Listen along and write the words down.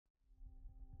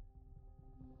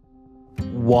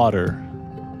water,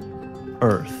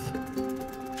 earth,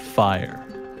 fire,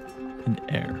 and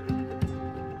air.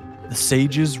 The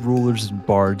sages, rulers, and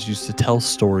bards used to tell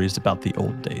stories about the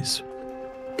old days.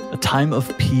 A time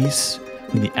of peace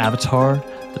when the Avatar,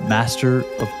 the master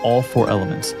of all four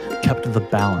elements, kept the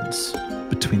balance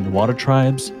between the water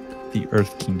tribes, the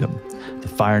earth kingdom, the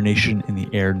fire nation, and the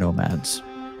air nomads.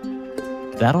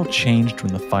 That all changed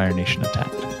when the fire nation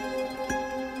attacked.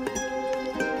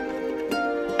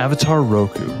 Avatar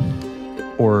Roku,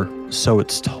 or so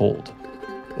it's told,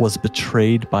 was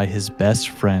betrayed by his best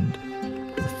friend,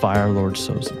 the Fire Lord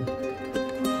Sozin.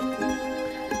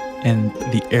 And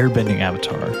the airbending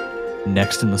avatar,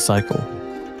 next in the cycle,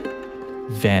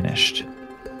 vanished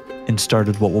and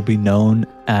started what will be known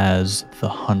as the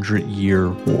 100-Year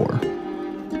War.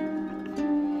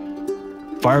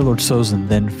 Fire Lord Sozin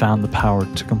then found the power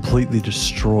to completely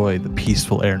destroy the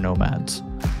peaceful air nomads,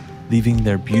 leaving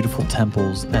their beautiful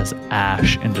temples as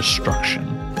ash and destruction.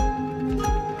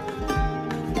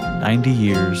 90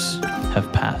 years have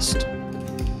passed,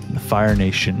 and the Fire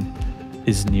Nation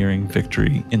is nearing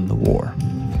victory in the war.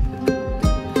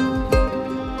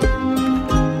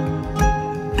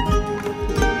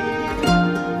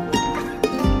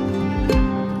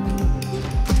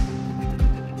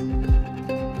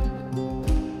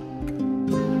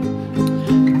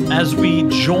 As we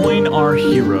join our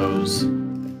heroes,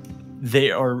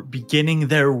 they are beginning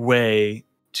their way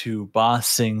to Ba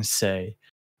Sing Se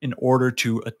in order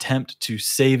to attempt to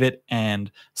save it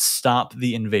and stop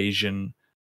the invasion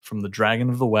from the Dragon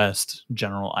of the West,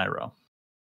 General Iroh.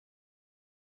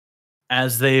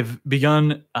 As they've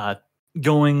begun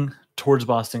going towards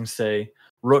Ba Sing Se,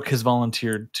 Rook has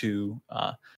volunteered to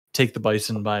take the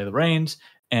bison by the reins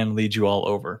and lead you all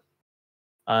over.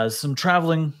 As some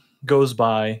traveling goes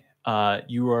by,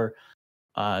 you are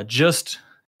just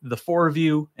the four of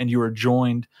you, and you are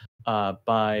joined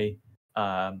by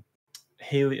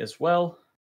Haley as well.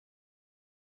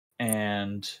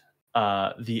 And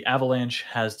the Avalanche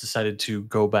has decided to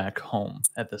go back home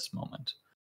at this moment.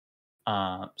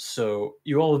 So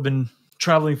you all have been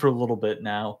traveling for a little bit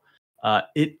now.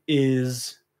 It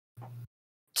is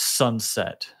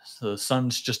sunset. So the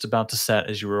sun's just about to set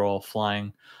as you are all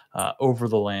flying over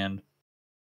the land.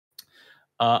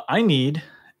 I need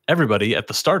everybody at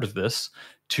the start of this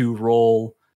to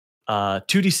roll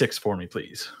 2d6 for me,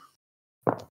 please.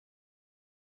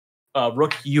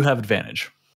 Rook, you have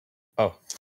advantage. Oh.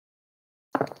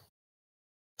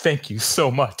 Thank you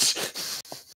so much.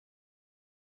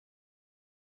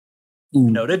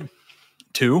 Noted.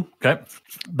 2. Okay.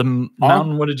 The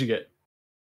mountain, what did you get?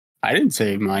 I didn't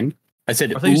say mine. I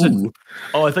said, I thought you said,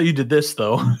 oh, I thought you did this,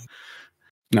 though.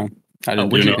 No, I didn't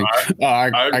do you anything. I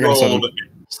got rolled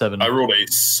 7. I rolled a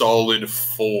solid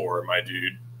 4, my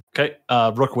dude. Okay.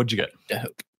 Rook, what'd you get?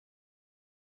 Dope.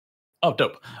 Oh,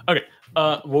 dope. Okay.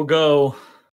 We'll go.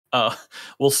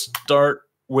 We'll start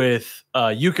with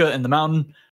Yuka and the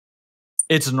mountain.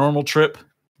 It's a normal trip.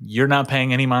 You're not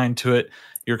paying any mind to it.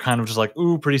 You're kind of just like,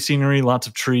 ooh, pretty scenery, lots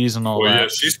of trees and all that. Yeah,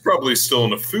 she's probably still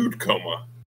in a food coma.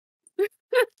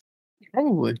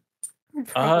 Probably.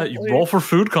 You roll for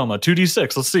food coma.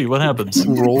 2d6. Let's see what happens.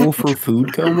 Roll for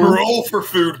food coma? Roll for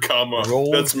food coma.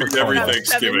 Roll That's me every coma.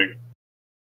 Thanksgiving.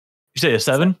 You say a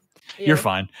 7? Yeah. You're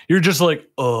fine. You're just like,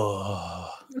 oh.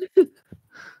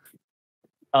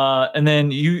 And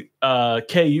then you,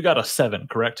 Kay, you got a 7,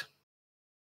 correct?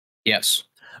 Yes.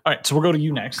 All right, so we'll go to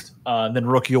you next. Then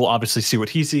Rook, you'll obviously see what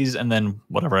he sees, and then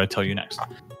whatever I tell you next.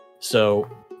 So,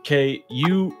 Kay,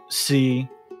 you see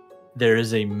there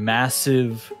is a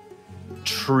massive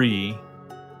tree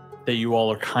that you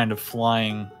all are kind of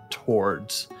flying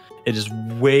towards. It is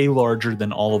way larger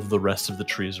than all of the rest of the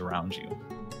trees around you.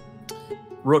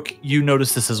 Rook, you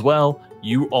notice this as well.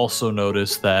 You also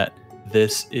notice that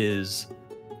this is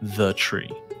the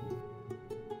tree.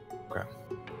 Okay.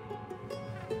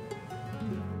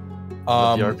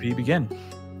 Let the RP begin.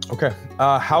 Okay.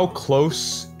 How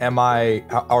close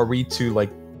are we to like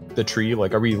the tree?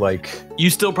 Like, are we like? You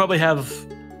still probably have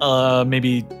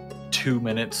maybe 2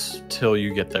 minutes till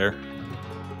you get there.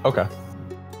 Okay.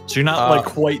 So you're not like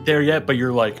quite there yet, but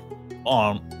you're like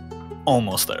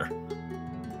almost there.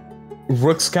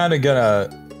 Rook's kind of gonna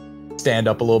stand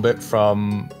up a little bit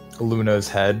from Luna's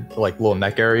head, like little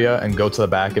neck area, and go to the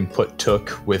back and put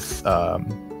Took with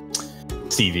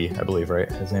Stevie, I believe, right?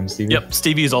 His name's Stevie? Yep,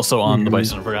 Stevie is also on the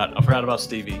bison. I forgot about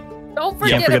Stevie. Don't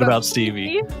forget, about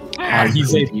Stevie.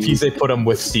 He's a put him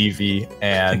with Stevie,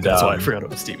 and that's why I forgot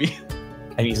about Stevie.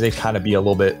 And he's a kind of be a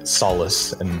little bit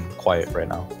solace and quiet right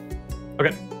now.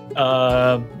 Okay.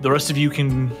 The rest of you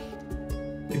can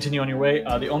continue on your way.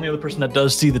 The only other person that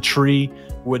does see the tree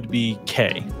would be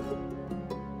Kay.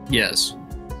 Yes.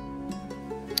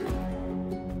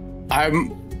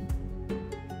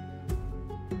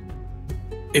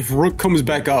 If Rook comes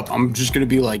back up, I'm just gonna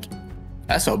be like,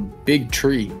 that's a big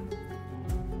tree.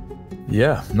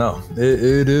 Yeah, no,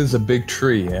 it is a big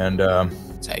tree, and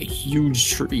It's a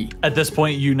huge tree. At this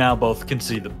point, you now both can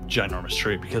see the ginormous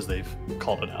tree because they've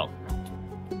called it out.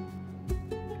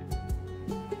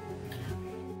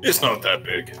 It's not that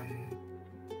big.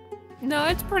 No,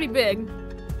 it's pretty big.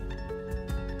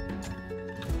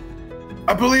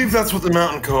 I believe that's what the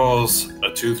mountain calls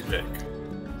a toothpick.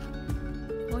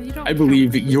 Well, you don't. I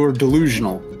believe you're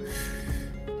delusional.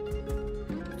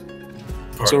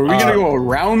 So are we gonna go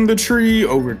around the tree,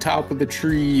 over top of the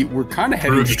tree? We're kind of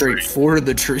heading the straight tree. for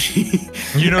the tree.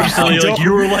 You noticed that, like,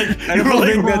 you were like, I you don't were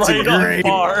think like that's a right on great-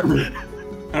 par. I don't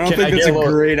Can I think that's get a a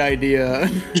little- great idea.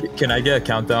 can I get a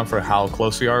countdown for how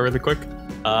close we are really quick?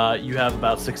 You have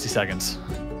about 60 seconds.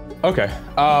 Okay.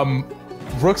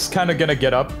 Rook's kind of gonna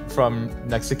get up from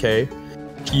next to Kay.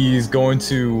 He's going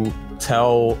to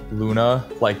tell Luna,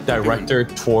 like, direct her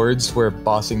towards where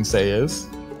Bossing Say is.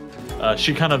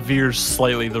 She kind of veers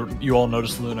slightly. You all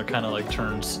notice Luna kind of like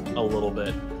turns a little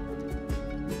bit.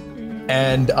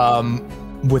 And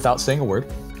without saying a word,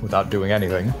 without doing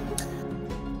anything,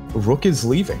 Rook is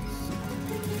leaving.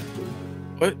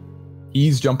 What?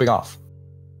 He's jumping off.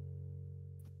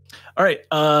 All right.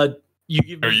 You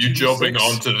give me Are you 2d6. jumping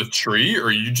onto the tree, or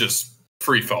are you just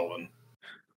free falling?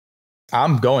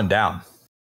 I'm going down.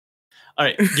 All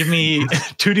right. Give me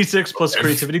 2d6 plus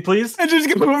creativity, please. I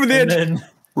just go over the And edge. then,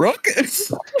 Rook?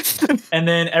 and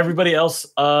then everybody else.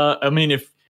 I mean, if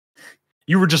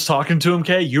you were just talking to him,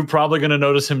 Kay, you're probably going to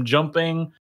notice him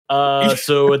jumping.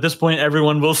 So at this point,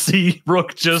 everyone will see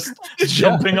Rook just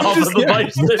jumping off of the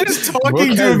bison. Just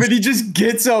talking to him and he just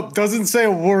gets up, doesn't say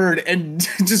a word, and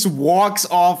just walks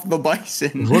off the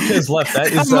bison. Rook has left.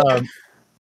 That is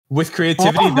with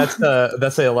creativity.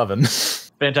 That's a 11.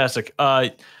 Fantastic.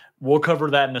 We'll cover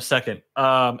that in a second.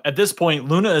 At this point,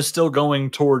 Luna is still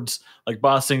going towards, like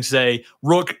Bossing Say,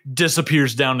 Rook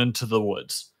disappears down into the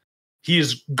woods. He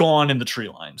is gone in the tree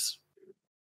lines.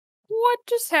 What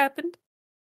just happened?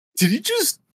 Did he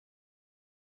just...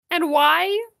 And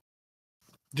why?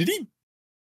 Did he...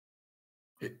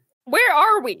 Where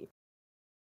are we?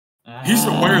 He's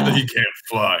aware that he can't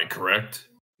fly, correct?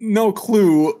 No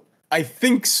clue. I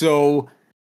think so.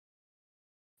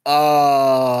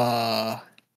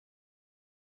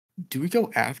 Do we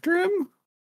go after him?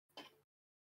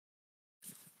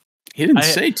 He didn't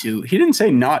say to. He didn't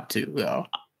say not to, though.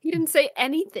 He didn't say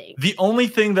anything. The only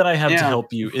thing that I have to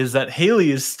help you is that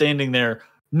Haley is standing there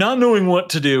not knowing what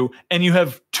to do, and you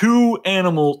have three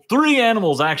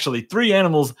animals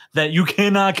that you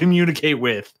cannot communicate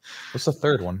with. What's the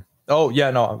third one? Oh,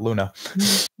 yeah, no, Luna.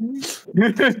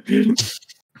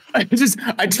 I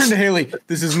turned to Haley.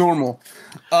 This is normal.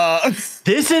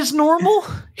 This is normal?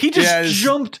 He just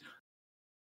jumped.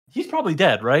 He's probably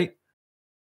dead, right?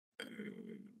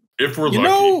 If we're lucky.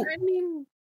 I mean,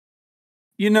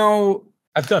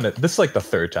 I've done it. This is like the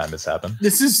third time it's happened.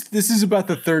 This is about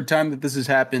the third time that this has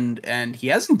happened, and he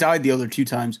hasn't died the other two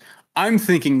times. I'm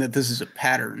thinking that this is a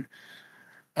pattern.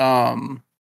 but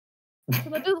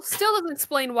it still doesn't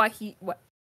explain why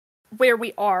where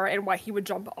we are and why he would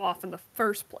jump off in the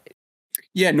first place.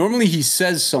 Yeah, normally he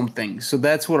says something, so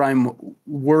that's what I'm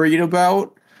worried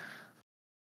about.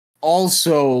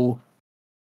 Also,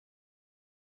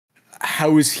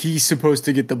 how is he supposed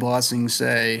to get the Bossing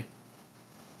Say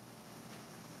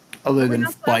other than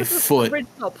by foot? The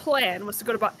original plan was to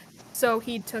go to so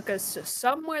he took us to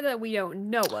somewhere that we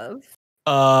don't know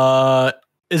of.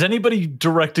 Is anybody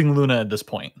directing Luna at this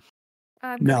point?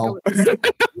 No.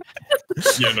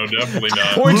 Yeah, no, definitely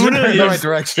not. Luna in the right is,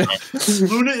 direction.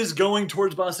 Luna is going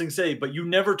towards Bossing Say, but you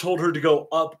never told her to go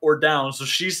up or down, so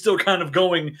she's still kind of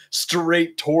going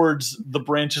straight towards the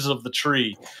branches of the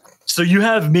tree. So you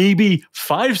have maybe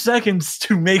 5 seconds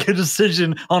to make a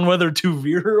decision on whether to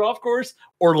veer her off course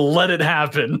or let it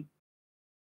happen.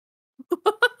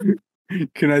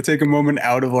 Can I take a moment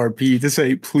out of RP to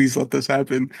say, please let this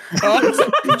happen?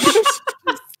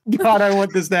 God, I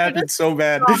want this to happen so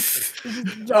bad.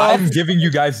 I'm giving you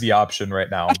guys the option right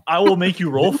now. I will make you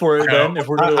roll for it then if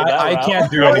we're going to go that I route.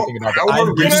 can't do anything about it.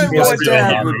 I'm giving you guys the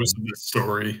option. heroes of this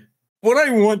story. What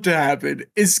I want to happen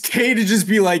is Kay to just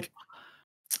be like,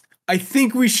 I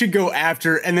think we should go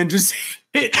after, and then just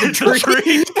hit the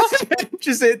tree.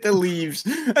 Just hit the leaves.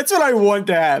 That's what I want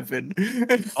to happen.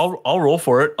 I'll roll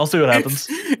for it. I'll see what happens.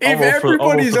 If I'll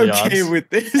roll everybody's for the okay odds. with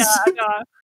this,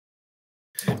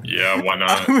 Yeah, why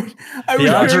not? I The would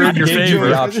odds are very in your Give you favor.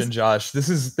 the option, Josh. This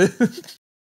is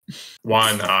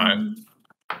Why not?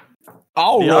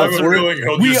 I'll Yeah, roll I have a for feeling it.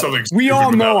 he'll do something We stupid all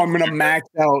with know that. I'm gonna max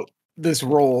out this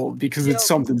roll because it's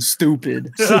something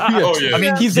stupid. Oh yeah. I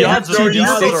mean, he's The the odds odds are- two the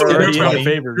odds are already in d6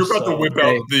 favor. You're about to whip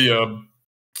Okay. out the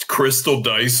crystal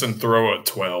dice and throw a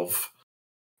 12.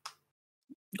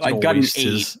 I got an Waste 8.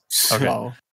 his- So. okay.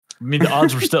 I mean, the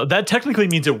odds were still. That technically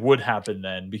means it would happen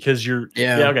then because you're.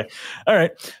 Yeah. Okay. All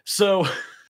right. So,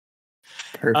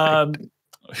 Perfect.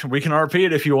 we can RP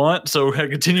it if you want. So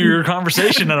continue your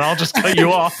conversation, and I'll just cut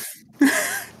you off.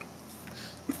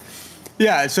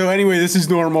 Yeah, so anyway, this is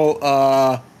normal.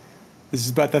 This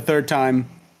is about the third time.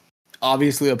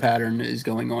 Obviously, a pattern is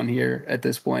going on here at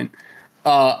this point.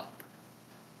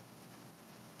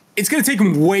 It's going to take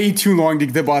him way too long to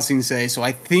get the busing say, so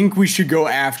I think we should go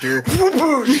after.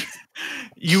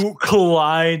 You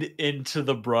collide into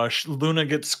the brush. Luna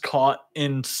gets caught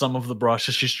in some of the brush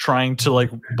as she's trying to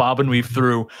like bob and weave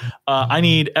through. I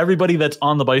need everybody that's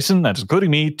on the bison, that's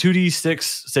including me, 2d6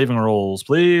 saving rolls,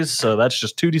 please. So that's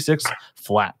just 2d6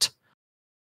 flat.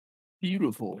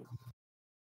 Beautiful.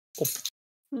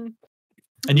 And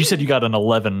you said you got an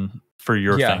 11 for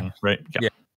your Yeah. thing, right? Yeah.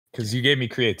 Because you gave me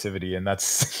creativity, and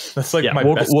that's like Yeah, my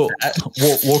we'll, best.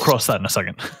 we'll cross that in a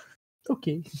second.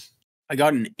 Okay. I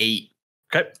got an 8.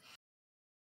 Okay.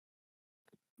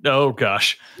 Oh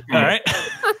gosh. All right.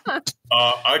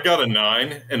 I got a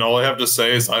 9, and all I have to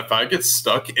say is if I get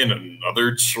stuck in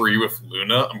another tree with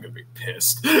Luna, I'm gonna be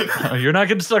pissed. You're not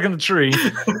getting stuck in the tree,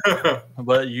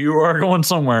 but you are going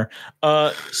somewhere.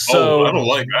 I don't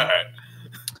like that.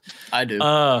 I do.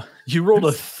 You rolled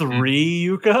a 3,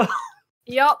 Yuka.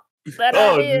 Yep. That I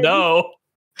Oh did. no.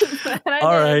 That I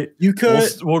All did. right.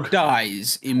 Yuka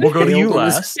dies. We'll go to you impaled on a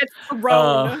last. It's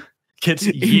thrown. Gets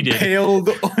yeeted. Impaled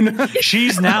on a...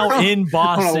 She's now in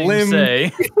bossing limb.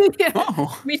 say. Yeah.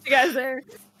 Oh. Meet you guys there.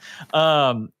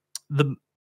 The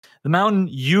mountain,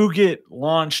 you get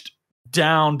launched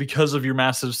down because of your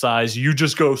massive size. You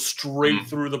just go straight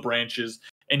through the branches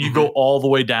and you go all the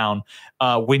way down.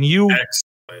 When you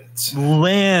Excellent.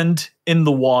 land in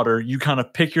the water, you kind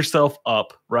of pick yourself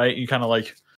up, right? You kind of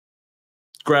like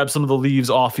grab some of the leaves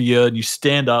off of you and you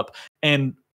stand up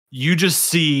and you just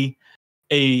see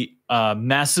a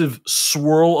massive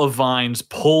swirl of vines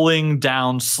pulling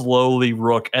down slowly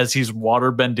Rook as he's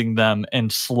water bending them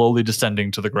and slowly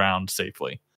descending to the ground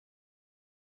safely.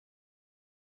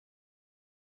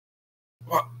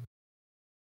 Well,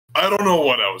 I don't know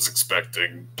what I was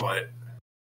expecting, but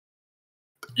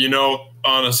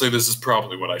honestly, this is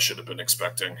probably what I should have been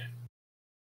expecting.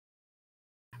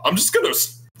 I'm just gonna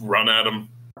run at him.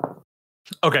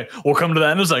 Okay, we'll come to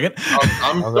that in a second.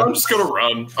 I'm just gonna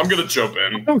run. I'm gonna jump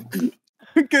in.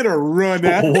 I'm gonna run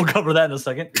at We'll cover that in a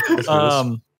second.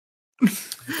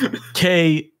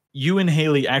 Kay, you and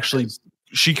Haley actually,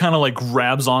 she kind of like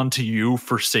grabs onto you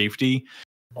for safety,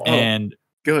 and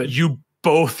Good. you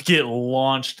both get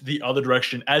launched the other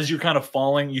direction. As you're kind of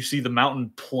falling, you see the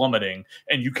mountain plummeting,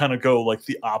 and you kind of go like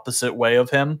the opposite way of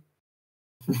him.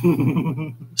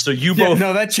 So you both,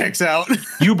 No, that checks out.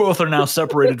 you both are now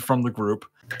separated from the group.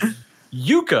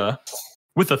 Yuka,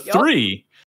 with a 3,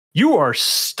 you are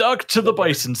stuck to the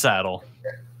bison saddle.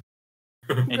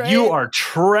 And you Great. are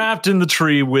trapped in the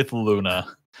tree with Luna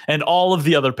and all of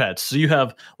the other pets. So you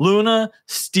have Luna,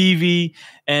 Stevie,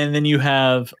 and then you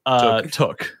have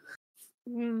Took.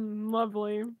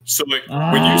 Lovely. So, like,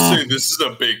 when you say this is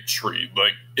a big tree,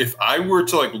 like, if I were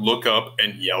to like look up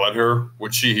and yell at her,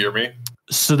 would she hear me?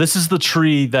 So this is the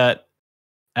tree that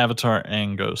Avatar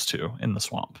Aang goes to in the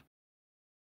swamp.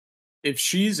 If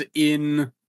she's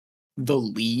in the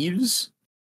leaves,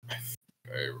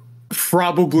 Okay.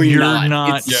 probably You're not.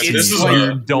 not Yeah, seeing this is her.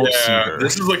 like You don't see her.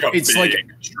 This is like a It's big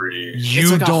like- tree. You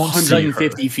it's like don't see her.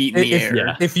 150 feet in the air.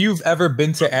 Yeah. If you've ever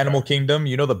been to Animal Kingdom,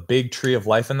 you know the big tree of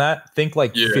life in that? Think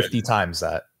like Yeah. 50 times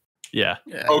that. Yeah.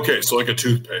 Yeah. Okay, so like a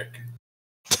toothpick.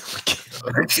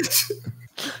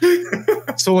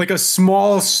 So like a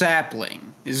small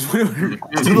sapling is what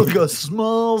It's like a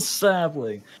small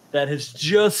sapling that has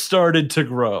just started to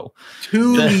grow.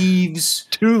 2 That- leaves.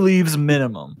 2 leaves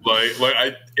minimum.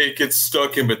 It gets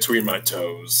stuck in between my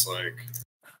toes. Like,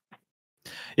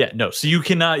 Yeah, no. So you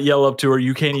cannot yell up to her.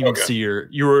 You can't even Okay. see her.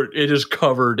 It is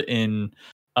covered in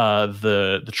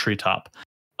the treetop.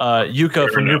 Yuka, Fair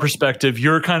from your enough. perspective,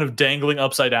 you're kind of dangling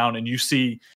upside down, and you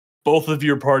see both of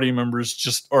your party members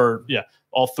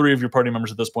all 3 of your party members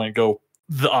at this point go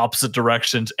the opposite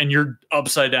directions, and you're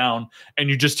upside down, and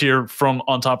you just hear from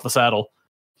on top of the saddle.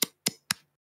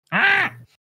 Ah!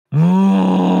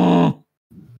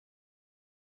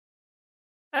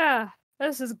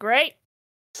 This is great.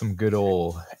 Some good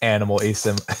old animal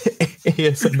ASMR.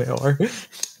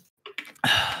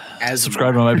 As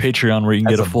Subscribe to my Patreon where you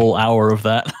can As get a a- full hour of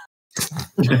that.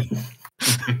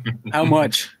 How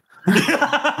much?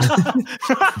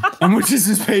 How much is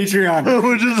this Patreon? How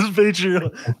much is this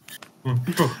Patreon?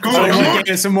 I get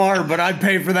SMR, but I'd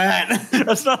pay for that.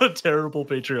 That's not a terrible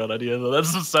Patreon idea, though.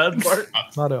 That's the sad part.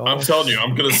 Not at all. I'm telling you,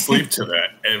 I'm gonna sleep to that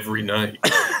every night.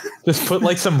 Just put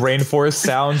like some rainforest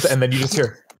sounds, and then you just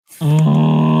hear. And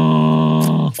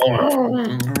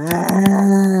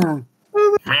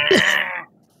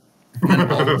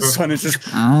all of a sudden it's just.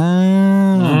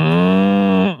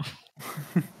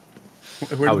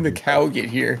 Where did the cow get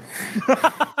here?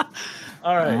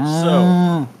 All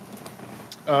right,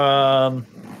 so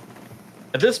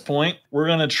at this point, we're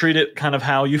gonna treat it kind of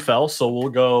how you fell. So we'll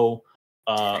go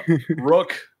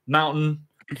Rook, Mountain,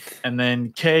 and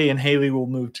then Kay and Haley will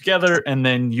move together, and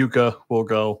then Yuka will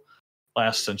go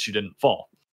last since you didn't fall.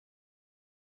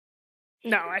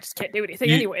 No, I just can't do anything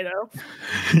anyway, though.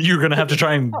 You're gonna have to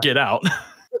try and get out.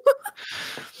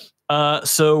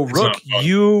 So Rook,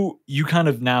 you kind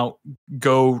of now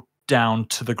go down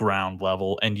to the ground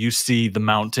level, and you see the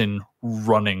mountain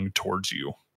running towards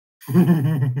you.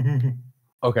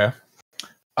 Okay.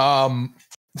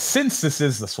 Since this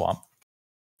is the swamp,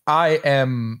 I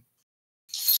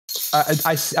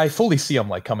fully see him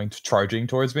like coming charging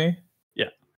towards me.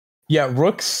 Yeah,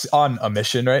 Rook's on a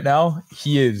mission right now.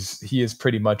 He is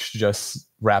pretty much just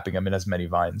wrapping him in as many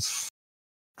vines.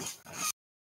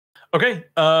 Okay.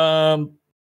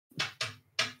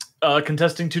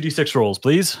 Contesting 2d6 rolls,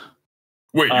 please.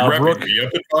 Wait, you're wrapping Rook. me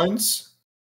up in vines?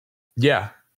 Yeah.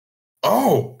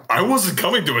 Oh, I wasn't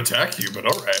coming to attack you, but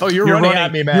all right. Oh, you're running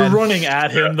at me, man. You're running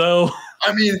at him, though.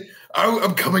 I mean,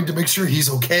 I'm coming to make sure he's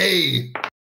okay.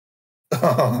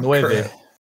 Oh, Nueve.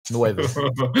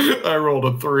 I rolled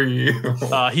a 3.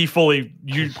 He fully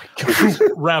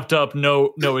wrapped up,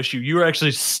 no issue. You were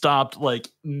actually stopped like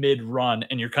mid run,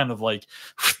 and you're kind of like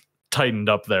tightened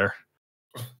up there.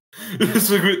 It's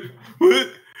like, what?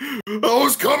 I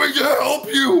was coming to help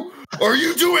you. Are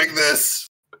you doing this?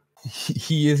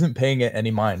 He isn't paying it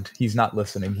any mind. He's not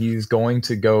listening. He's going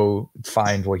to go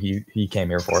find what he came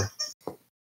here for.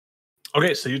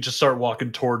 Okay, so you just start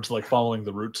walking towards like following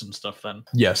the roots and stuff then.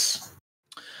 Yes.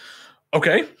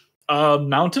 Okay.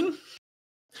 Mountain?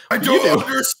 I don't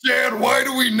understand. Why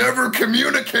do we never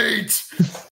communicate?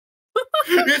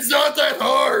 It's not that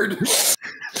hard.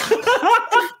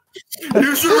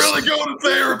 You should really go to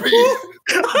therapy.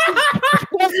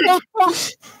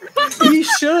 He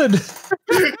should.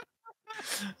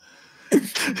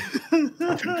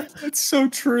 That's so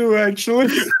true, actually.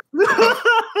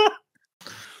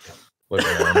 Look,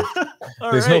 man.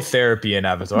 There's no therapy in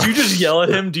Avatar. Do you just yell at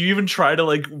him? Do you even try to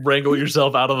like wrangle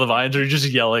yourself out of the vines, or are you just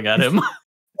yelling at him?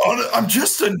 I'm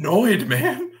just annoyed,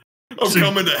 man. I'm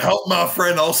coming to help my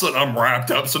friend. All of a sudden, I'm wrapped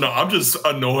up. So now I'm just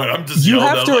annoyed. I'm just You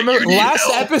yelling have to out, remember, like, last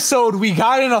episode we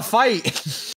got in a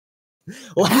fight.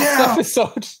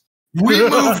 Episode. We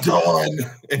moved on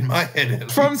in my head.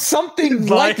 From something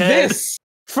like this.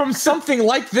 From something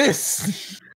like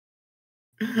this.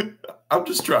 I'm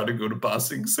just trying to go to Ba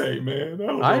Sing Se, man.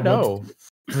 I know.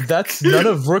 But that's none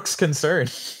of Rook's concern.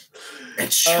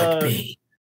 It should be.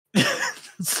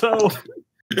 So,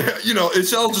 you know,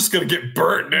 it's all just gonna get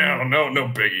burnt down. No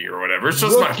biggie or whatever. It's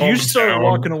just Rook, my hometown. you start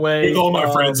walking away with all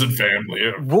my friends and family.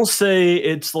 Yeah. We'll say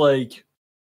it's like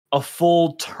a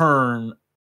full turn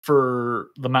for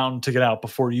the mountain to get out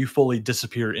before you fully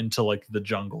disappear into like the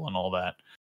jungle and all that.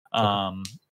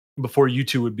 Before you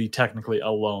two would be technically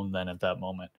alone then at that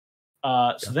moment.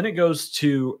 So then it goes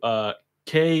to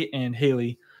Kay and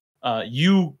Haley.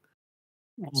 You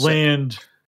land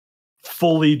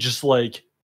fully just like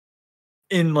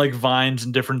in like vines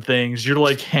and different things. You're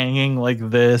like hanging like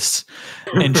this,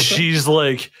 and she's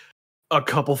like a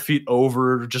couple feet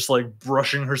over, just like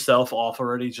brushing herself off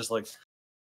already, just like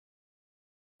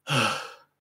you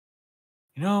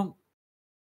know,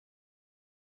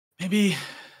 maybe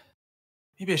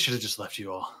I should have just left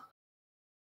you all.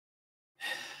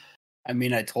 I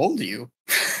mean, I told you.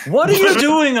 What are you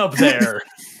doing up there?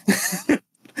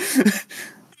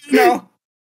 No,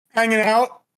 hanging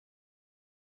out.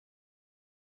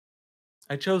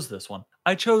 I chose this one.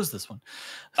 I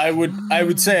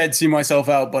would say I'd see myself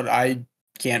out, but I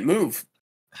can't move.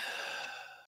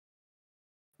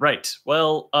 Right.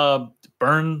 Well,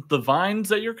 burn the vines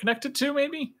that you're connected to,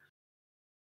 maybe?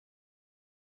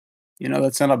 You know,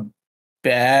 that's not a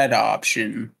bad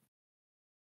option.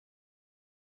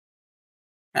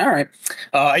 All right.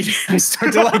 I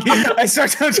start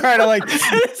to try to like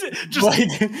just like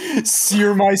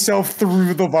sear myself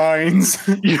through the vines.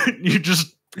 you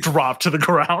just drop to the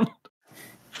ground.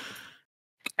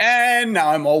 And now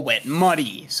I'm all wet and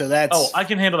muddy. So that's I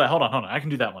can handle that. Hold on. I can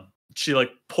do that one. she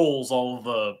like pulls all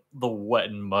of the wet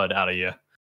and mud out of you.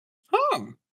 Oh,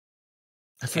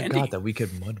 I Candy. forgot that we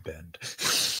could mud bend.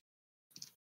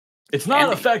 It's not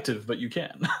Candy. effective, but you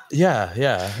can.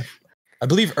 Yeah. I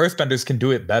believe earthbenders can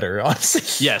do it better,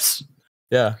 honestly. Yes.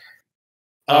 Yeah.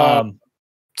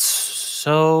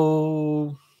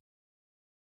 So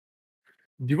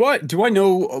do I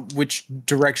know which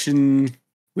direction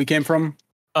we came from?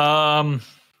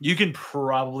 you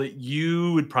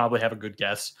would probably have a good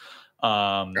guess.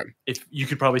 Okay. If you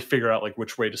could probably figure out like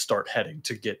which way to start heading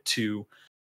to get to.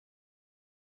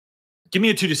 Give me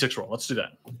a 2d6 roll. Let's do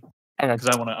that. Okay. Because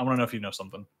I want to know if you know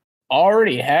something.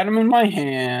 Already had them in my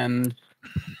hand.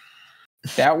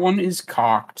 That one is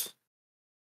cocked.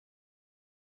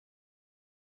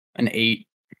 An 8.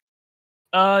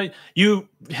 You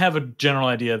have a general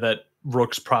idea that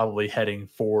Rook's probably heading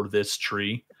for this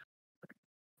tree.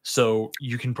 So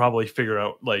you can probably figure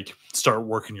out, like, start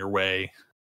working your way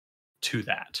to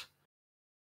that.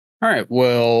 All right.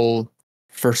 Well,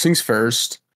 first things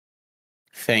first.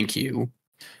 Thank you.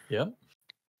 Yeah.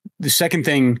 The second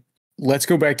thing, let's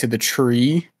go back to the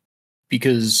tree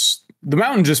because the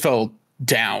mountain just fell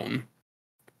down.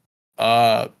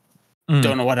 Don't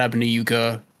know what happened to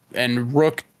Yuka. And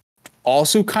Rook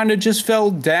also kind of just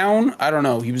fell down. I don't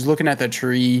know. He was looking at the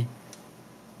tree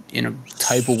in a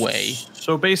type of way.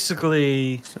 So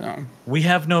basically, So we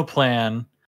have no plan.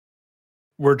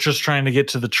 We're just trying to get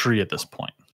to the tree at this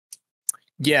point.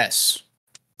 yes.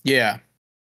 Yeah.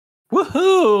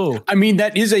 Woohoo! I mean,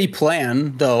 that is a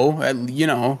plan, though. The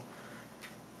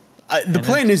And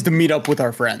plan is to meet up with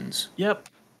our friends. Yep.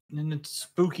 And it's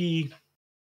spooky,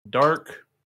 dark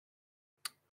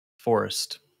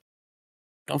forest.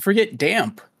 Don't forget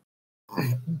damp.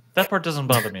 That part doesn't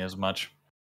bother me as much.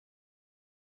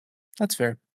 That's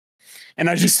fair. And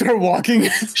I just start walking.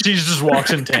 She just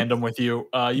walks in tandem with you.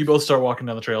 You both start walking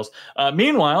down the trails.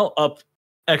 Meanwhile, up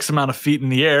X amount of feet in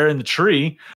the air in the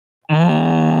tree.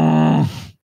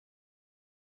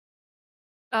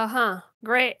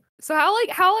 Great. So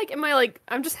how am I like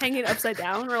I'm just hanging upside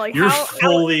down or like You're how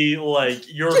fully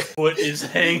like your foot is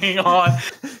hanging on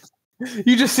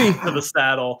You just see to the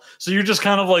saddle. So you're just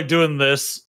kind of like doing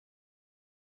this.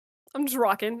 I'm just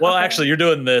rocking. Well, Okay. actually, you're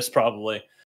doing this probably.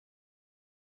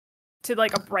 To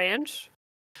like a branch.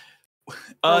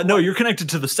 No, you're connected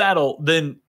to the saddle.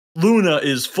 Then Luna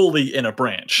is fully in a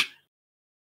branch.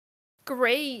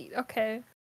 Great. Okay.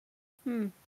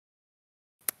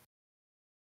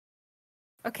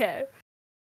 Okay.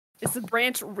 Is the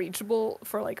branch reachable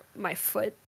for like my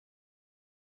foot?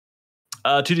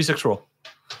 2d6 roll.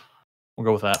 We'll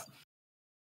go with that.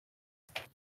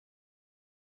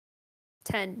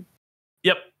 10.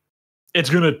 Yep. It's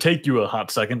gonna take you a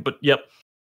hot second, but yep.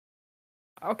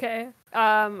 Okay.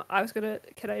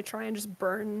 Could I try and just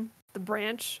burn the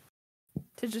branch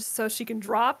to just so she can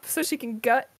drop, so she can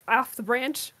gut off the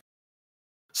branch?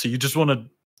 So you just want to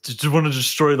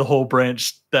destroy the whole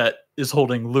branch that is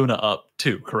holding Luna up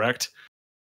too, correct?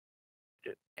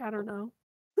 I don't know.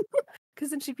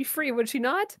 Because then she'd be free, would she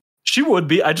not? She would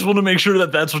be. I just want to make sure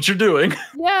that that's what you're doing.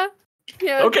 Yeah.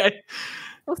 Yeah. Okay.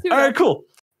 We'll see All what right, cool.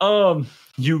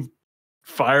 You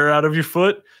fire out of your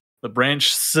foot. The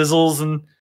branch sizzles and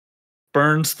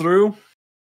burns through.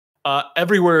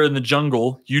 Everywhere in the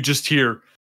jungle, you just hear.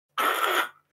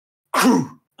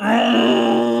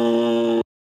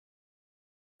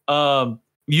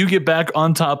 You get back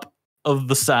on top of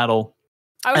the saddle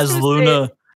I was as gonna Luna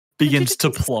say, begins she's to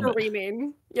just plummet.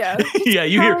 Screaming. Yeah. Yeah,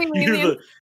 you Screaming.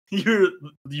 hear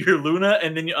Luna,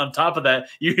 and then on top of that,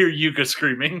 you hear Yuka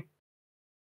screaming.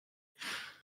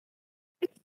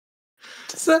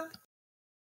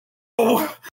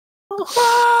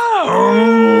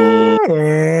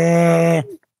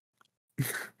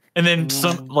 And then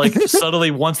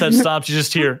subtly, once that stops, you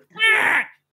just hear.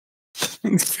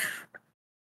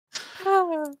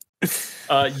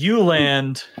 You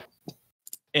land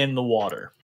in the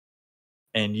water,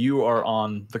 and you are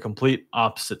on the complete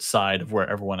opposite side of where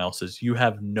everyone else is. You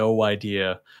have no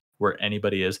idea where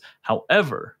anybody is.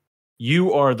 However,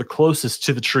 you are the closest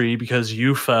to the tree because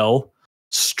you fell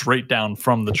straight down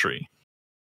from the tree.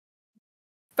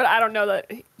 But I don't know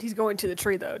that he's going to the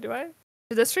tree, though, do I?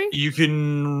 To this tree? You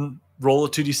can roll a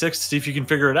 2d6 to see if you can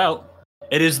figure it out.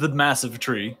 It is the massive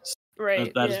tree.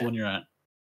 Right. That is yeah. when you're at.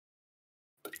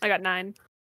 I got 9.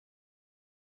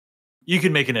 You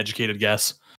can make an educated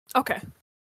guess. Okay.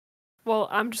 Well,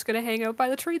 I'm just gonna hang out by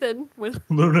the tree then. With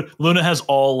Luna has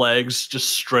all legs just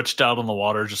stretched out on the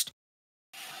water. Just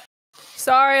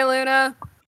sorry, Luna.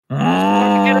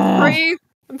 Get us free.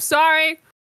 I'm sorry.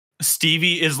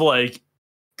 Stevie is like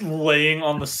laying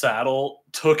on the saddle.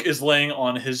 Took is laying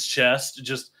on his chest.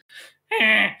 Just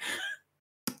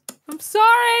I'm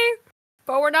sorry,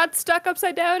 but we're not stuck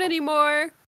upside down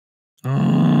anymore.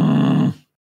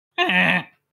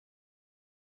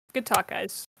 Good talk,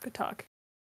 guys. Good talk.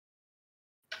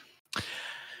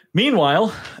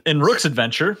 Meanwhile, in Rook's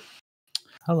adventure,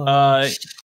 Hello.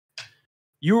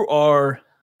 you are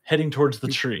heading towards the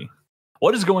tree.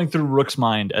 What is going through Rook's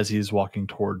mind as he is walking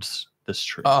towards this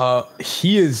tree?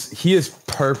 He is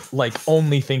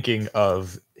only thinking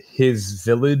of his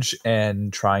village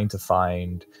and trying to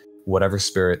find whatever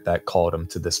spirit that called him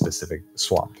to this specific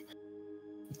swamp.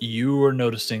 You are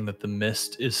noticing that the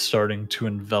mist is starting to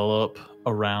envelop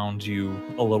around you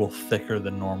a little thicker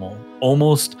than normal,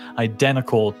 almost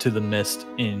identical to the mist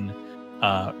in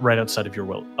right outside of your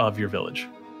village.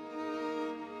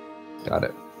 Got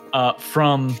it.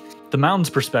 From the mountain's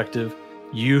perspective,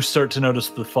 you start to notice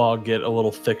the fog get a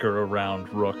little thicker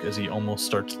around Rook as he almost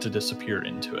starts to disappear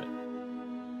into it.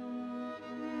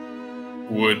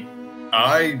 Would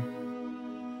I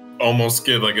almost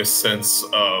get like a sense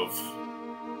of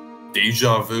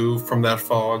deja vu from that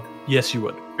fog? Yes, you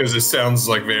would. Because it sounds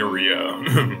like very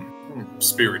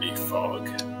spirity fog.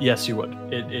 Yes, you would.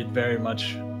 It very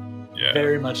much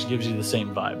gives you the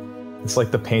same vibe. It's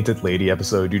like the Painted Lady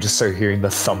episode. You just start hearing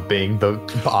the thumping, the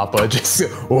oppa just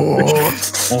oh.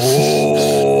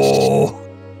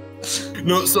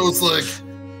 No, so it's like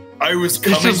I was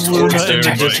coming towards there. You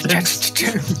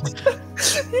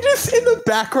just in the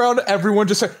background, everyone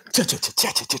just like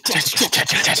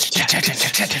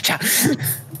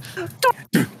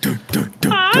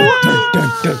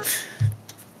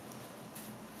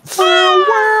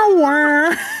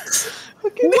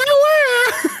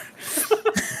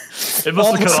It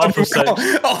must have cut off a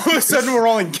second. All of a sudden, we're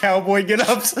all in cowboy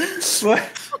get-ups. How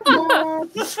do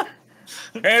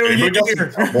we get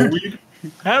here? How do we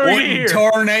What get here?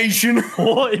 tarnation?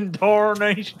 What in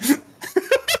tarnation?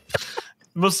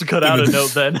 Must have cut out a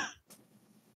note then.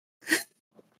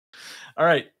 All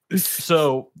right.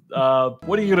 So,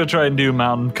 what are you gonna try and do,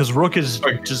 Mountain? Because Rook is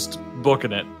just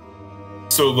booking it.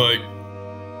 So, like,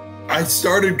 I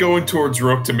started going towards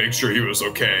Rook to make sure he was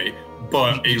okay,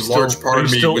 but a large part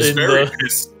of me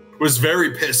was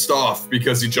very pissed off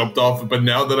because he jumped off. But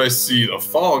now that I see the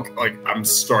fog, like, I'm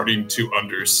starting to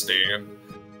understand,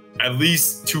 at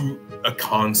least to a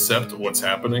concept of what's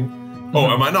happening. Mm-hmm. Oh,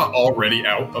 am I not already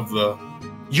out of the...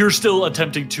 You're still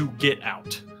attempting to get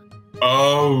out.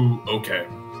 Oh, okay.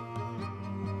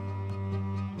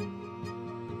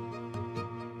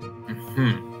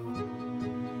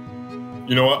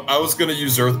 You know what? I was going to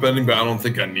use earthbending, but I don't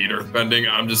think I need earthbending.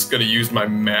 I'm just going to use my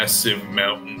massive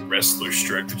mountain wrestler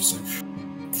strength.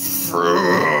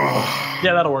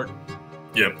 Yeah, that'll work.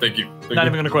 Yeah, thank you. Not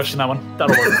even going to question that one.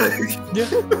 That'll work. Yeah.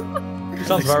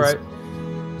 Sounds about right.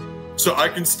 So I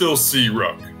can still see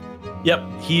Rook. Yep,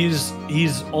 he's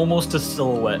almost a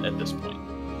silhouette at this point.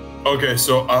 Okay,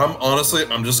 so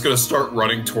I'm just going to start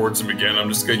running towards him again. I'm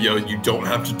just going to yell, you don't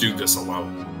have to do this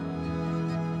alone.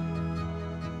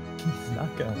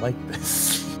 Not gonna like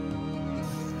this.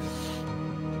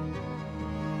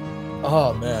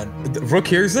 Oh man, Rook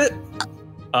hears it.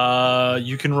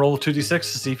 You can roll 2d6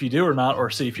 to see if you do or not, or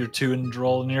see if you're two and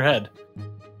roll in your head.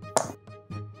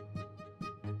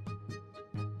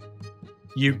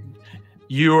 You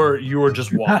are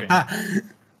just walking.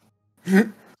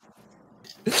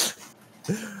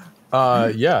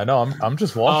 Yeah, no, I'm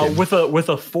just walking. With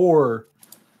a 4,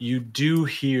 you do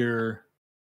hear.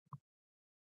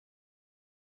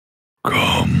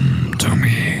 Come to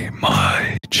me,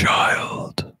 my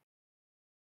child.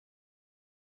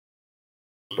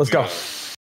 Let's go.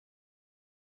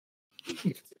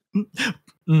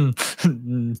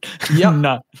 Yep.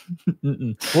 Not.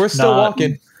 We're still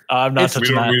walking. I'm not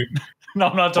touching that. No,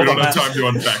 I'm not touching that. We don't have time to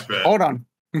unpack that. Hold on.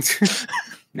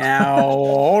 Now,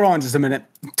 hold on just a minute.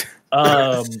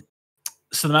 So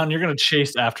the Mountain, you're going to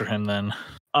chase after him then.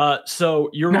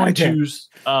 So you're going to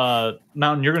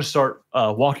Mountain, you're going to start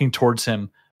walking towards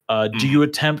him. Do you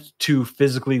attempt to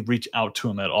physically reach out to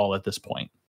him at all at this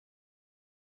point?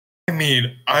 I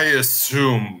mean, I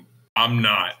assume I'm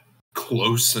not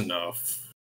close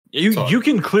enough. You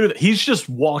can clear that. He's just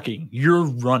walking. You're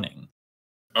running.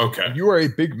 Okay. You are a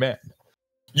big man.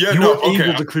 Yeah, you are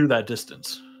able to clear that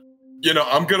distance. You know,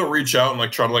 I'm gonna reach out and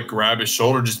like try to like grab his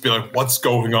shoulder, just be like, "What's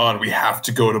going on? We have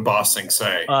to go to Ba Sing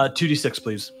Se." 2d6,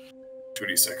 please.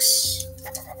 2d6.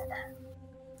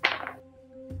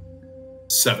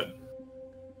 7.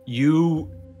 You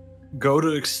go to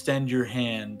extend your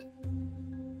hand,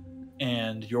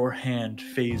 and your hand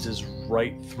phases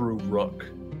right through Rook.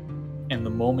 And the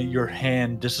moment your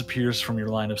hand disappears from your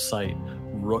line of sight,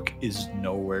 Rook is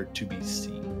nowhere to be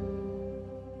seen.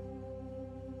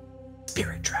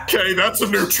 Spirit trap. Okay, that's a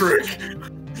new trick.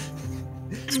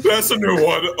 That's a new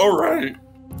one. All right.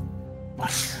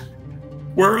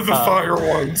 Where are the fire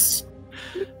ones?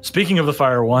 Speaking of the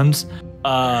fire ones,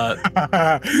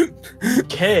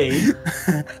 Kay,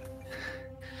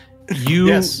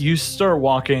 you start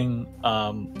walking.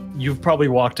 You've probably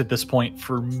walked at this point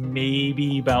for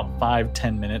maybe about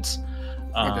 5-10 minutes.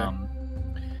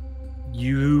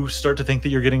 You start to think that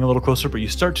you're getting a little closer, but you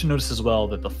start to notice as well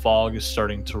that the fog is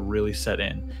starting to really set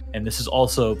in. And this is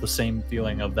also the same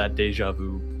feeling of that deja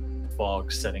vu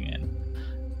fog setting in.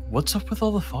 What's up with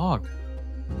all the fog?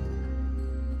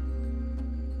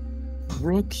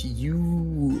 Rook,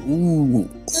 Ooh,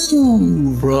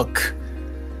 Rook.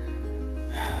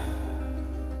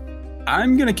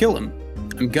 I'm gonna kill him.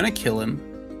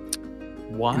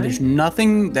 Why? And there's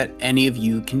nothing that any of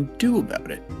you can do about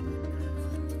it.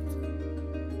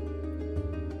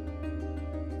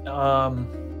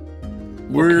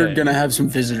 We're gonna have some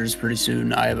visitors pretty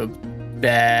soon. I have a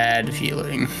bad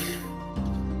feeling.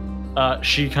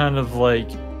 She kind of like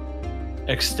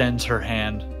extends her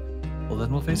hand. Well,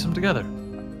 then we'll face them together.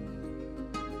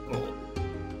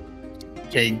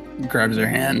 Kay grabs her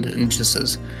hand and just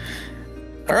says,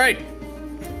 "All right,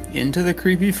 into the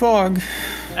creepy fog."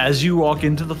 As you walk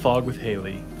into the fog with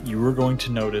Haley, you are going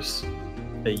to notice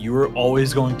that you are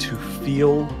always going to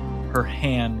feel her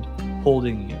hand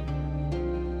holding you.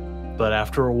 But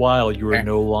after a while, you are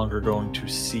no longer going to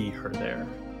see her there.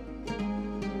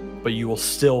 But you will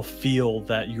still feel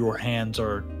that your hands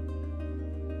are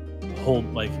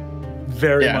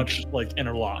very much like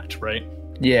interlocked, right?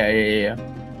 Yeah.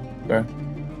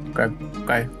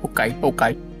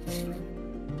 Okay.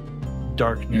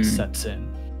 Darkness sets in.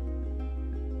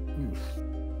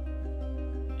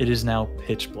 It is now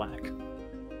pitch black.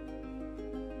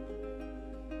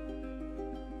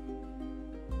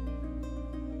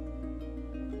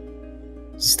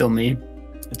 Still me?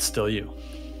 It's still you.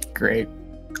 Great.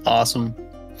 Awesome.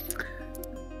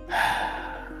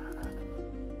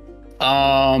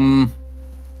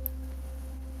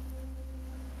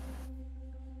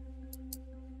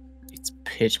 It's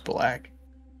pitch black.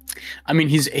 I mean,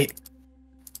 he's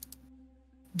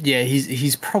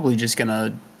probably just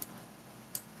gonna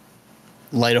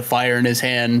light a fire in his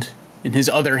hand, in his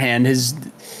other hand,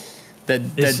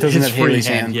 that doesn't have Haley's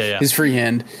hand. Yeah. His free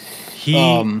hand.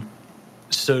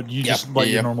 So you just light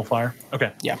your normal fire?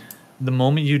 Okay. Yeah. The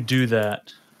moment you do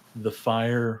that, the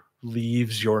fire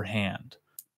leaves your hand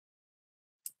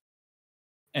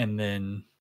and then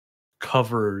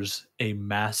covers a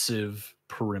massive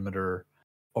perimeter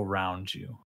around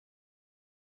you.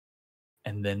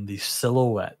 And then the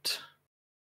silhouette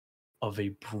of a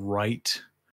bright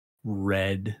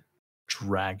red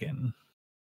dragon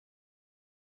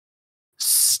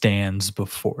stands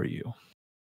before you.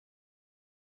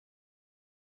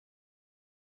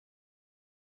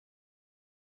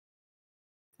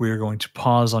 We are going to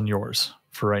pause on yours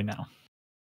for right now.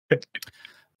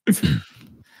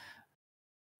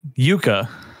 Yuka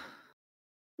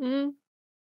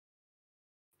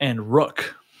and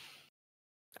Rook.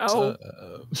 Oh.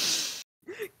 She's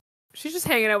just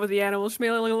hanging out with the animals. She's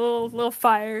making like a little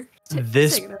fire.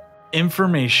 This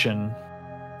information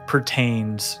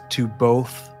pertains to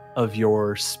both of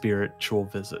your spiritual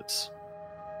visits.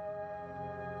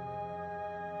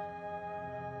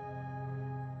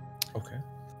 Okay.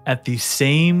 At the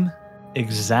same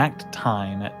exact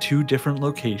time, at two different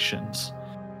locations,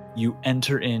 you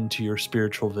enter into your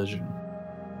spiritual vision.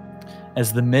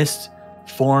 As the mist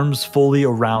forms fully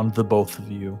around the both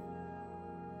of you.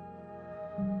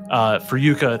 For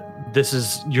Yuka,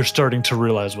 you're starting to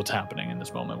realize what's happening in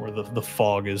this moment, where the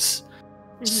fog is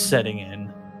setting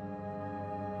in.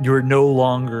 You're no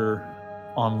longer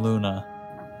on Luna,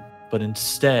 but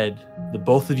instead, the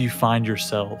both of you find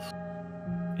yourself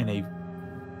in a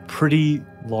pretty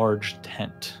large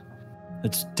tent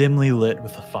that's dimly lit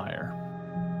with a fire.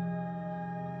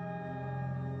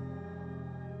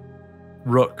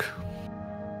 Rook,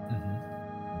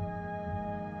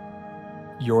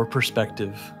 your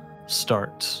perspective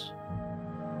starts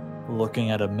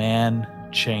looking at a man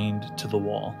chained to the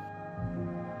wall.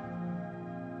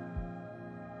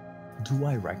 Do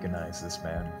I recognize this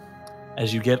man?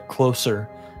 As you get closer,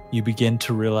 you begin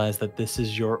to realize that this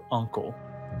is your uncle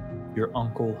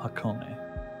Hakone.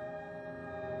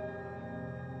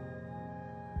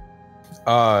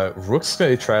 Rook's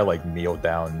gonna try to kneel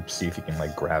down, see if he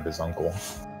can grab his uncle.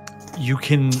 You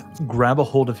can grab a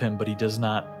hold of him, but he does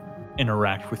not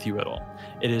interact with you at all.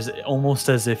 It is almost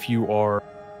as if you are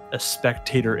a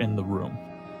spectator in the room.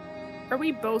 Are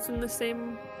we both in the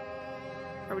same?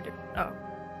 Are we? Oh.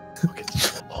 Okay.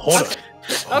 Hold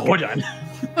on. Hold on.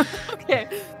 Okay.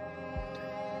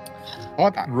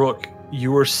 Hold on. Rook,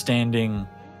 you are standing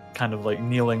kind of like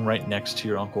kneeling right next to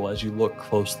your uncle as you look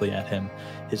closely at him.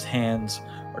 His hands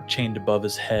are chained above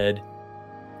his head.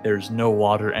 There's no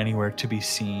water anywhere to be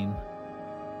seen.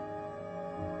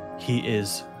 He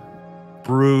is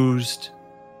bruised,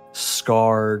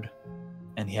 scarred,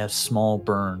 and he has small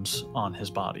burns on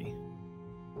his body.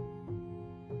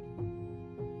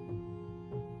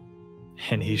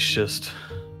 And he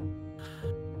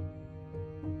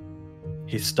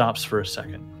stops for a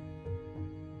second.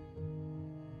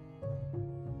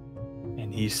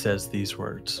 And he says these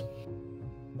words.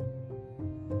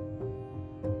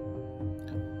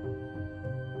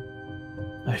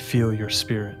 I feel your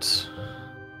spirits.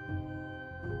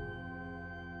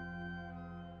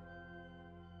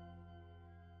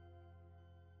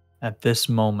 At this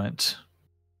moment,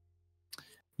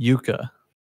 Yuka,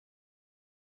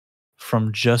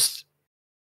 from just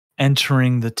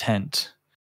entering the tent,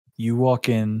 you walk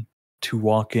in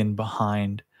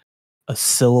behind a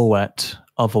silhouette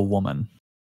of a woman,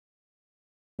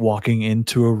 walking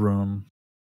into a room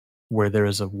where there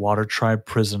is a Water Tribe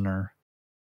prisoner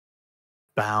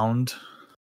bound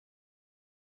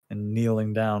and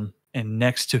kneeling down. And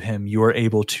next to him, you are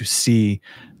able to see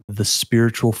the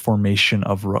spiritual formation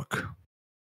of Rook.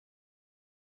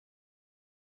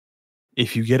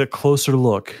 If you get a closer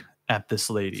look at this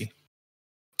lady,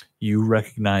 you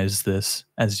recognize this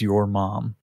as your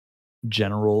mom,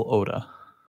 General Oda.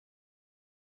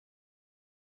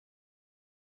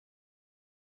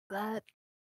 That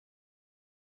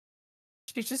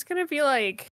she's just gonna be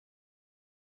like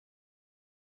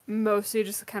mostly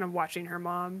just kind of watching her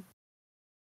mom.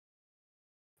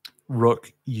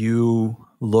 Rook, you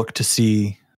look to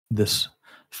see this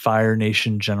Fire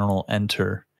Nation general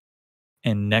enter,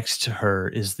 and next to her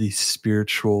is the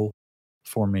spiritual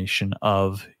formation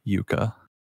of Yuka.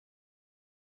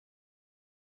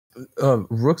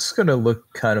 Rook's gonna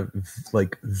look kind of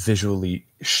like visually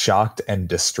shocked and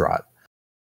distraught.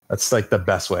 That's like the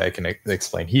best way I can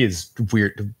explain. He is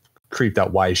weird, creeped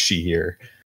out. Why is she here?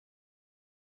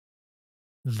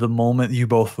 The moment you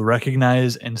both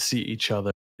recognize and see each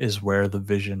other is where the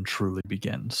vision truly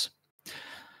begins.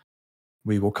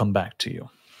 We will come back to you.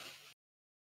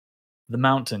 The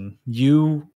mountain.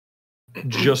 You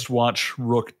just watch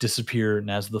Rook disappear, and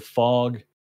as the fog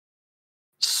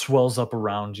swells up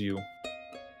around you,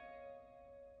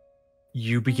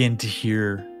 you begin to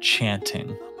hear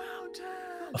chanting.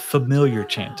 A familiar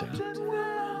chanting.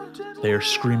 They are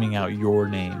screaming out your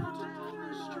name.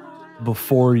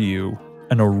 Before you,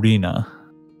 an arena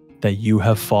that you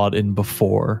have fought in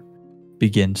before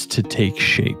begins to take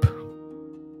shape.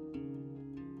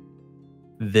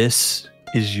 This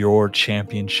is your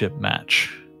championship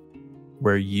match,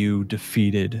 where you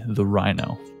defeated the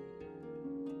Rhino.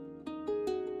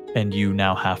 And you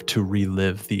now have to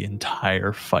relive the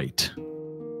entire fight.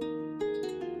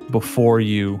 Before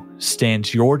you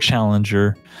stands your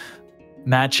challenger,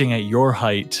 matching at your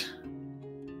height,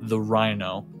 the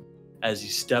Rhino, as he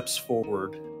steps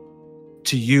forward.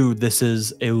 To you, this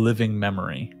is a living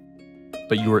memory,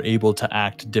 but you are able to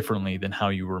act differently than how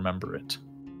you remember it.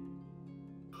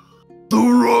 The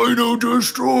Rhino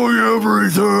destroy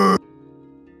everything!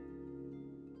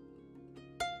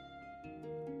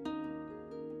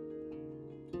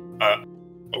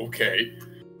 Okay.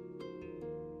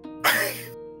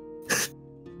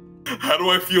 How do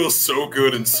I feel so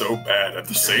good and so bad at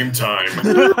the same time?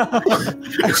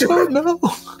 I don't know.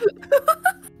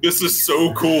 This is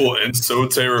so cool and so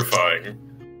terrifying.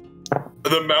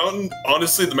 The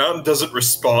mountain doesn't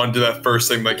respond to that first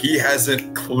thing. Like, he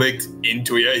hasn't clicked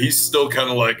into it yet. He's still kind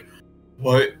of like,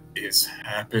 what is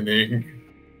happening?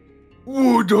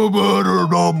 What the matter,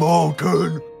 the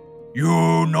mountain?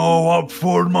 You know up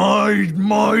for my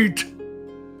might?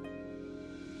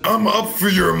 I'm up for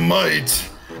your might.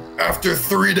 After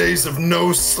 3 days of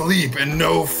no sleep and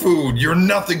no food, you're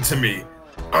nothing to me.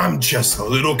 I'm just a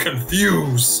little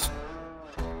confused.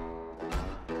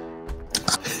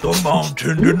 The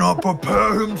mountain did not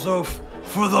prepare himself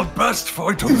for the best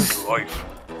fight of his life.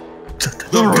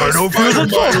 The Rhino feels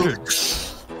exhausted.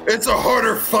 It's a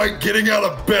harder fight getting out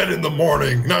of bed in the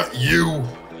morning, not you.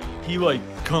 He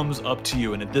comes up to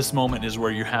you, and at this moment is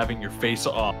where you're having your face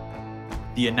off.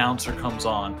 The announcer comes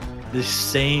on. The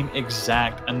same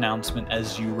exact announcement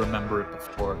as you remember it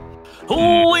before.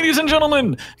 Ladies and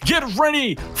gentlemen, get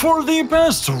ready for the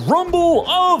best Rumble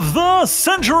of the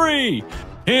century.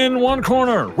 In one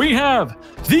corner, we have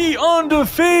the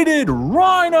undefeated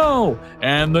Rhino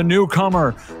and the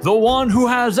newcomer, the one who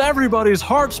has everybody's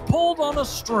hearts pulled on a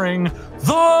string,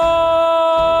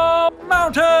 the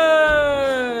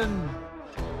Mountain!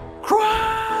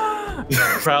 Cry! The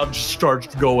crowd just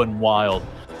starts going wild.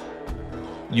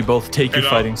 You both take your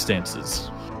fighting stances.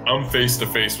 I'm face to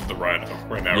face with the Rhino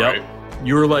right now, Yep. right?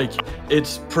 You're like,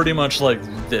 it's pretty much like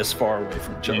this far away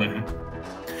from each other.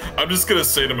 I'm just gonna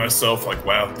say to myself, like,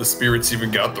 wow, the spirits even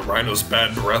got the Rhino's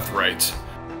bad breath right.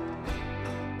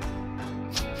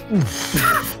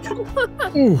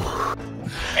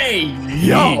 Hey,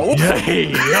 yo!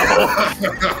 Hey,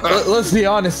 yo! Let's be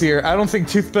honest here. I don't think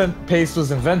toothpaste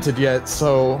was invented yet,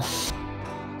 so...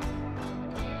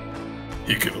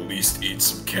 He could at least eat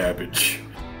some cabbage.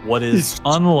 What is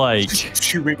unlike...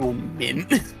 Chewing on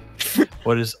mint.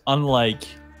 What is unlike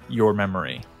your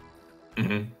memory?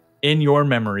 Mm-hmm. In your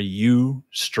memory, you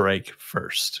strike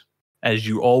first, as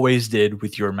you always did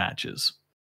with your matches.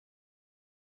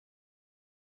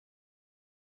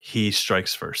 He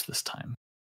strikes first this time.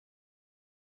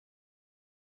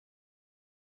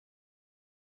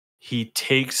 He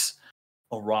takes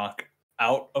a rock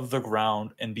out of the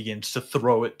ground and begins to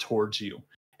throw it towards you.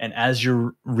 And as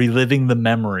you're reliving the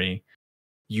memory,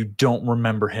 you don't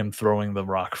remember him throwing the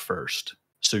rock first.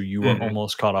 So you are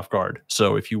almost caught off guard.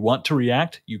 So if you want to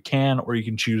react, you can, or you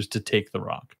can choose to take the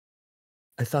rock.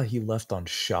 I thought he left on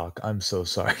shock. I'm so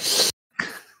sorry.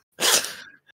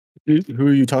 Who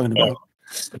are you talking about?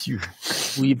 You.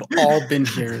 We've all been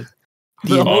here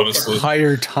the Honestly.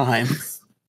 entire time.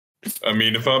 I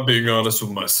mean, if I'm being honest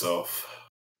with myself,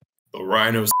 the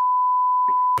Rhino's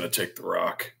gonna take the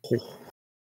rock.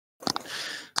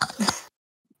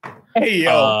 Hey,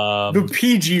 yo. The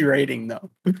PG rating, though.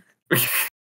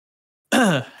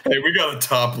 Hey, we got a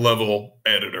top level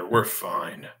editor. We're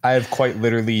fine. I have quite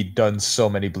literally done so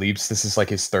many bleeps. This is like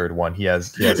his third one. He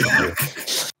has a few.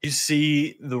 You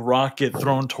see the rock get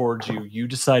thrown towards you. You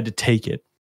decide to take it.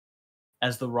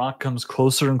 As the rock comes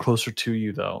closer and closer to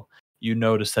you, though, you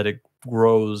notice that it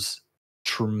grows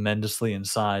tremendously in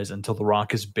size until the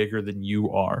rock is bigger than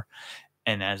you are.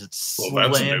 And as it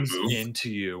slams into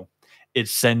you, it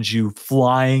sends you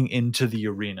flying into the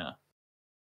arena.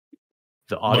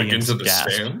 The audience like into the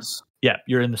gasped. stands? Yeah,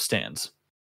 you're in the stands.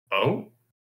 Oh.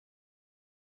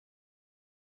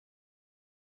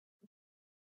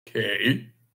 Okay.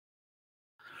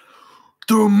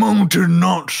 The mountain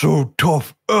not so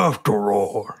tough after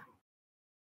all.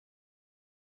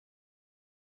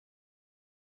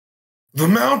 The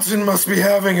mountain must be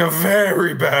having a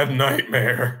very bad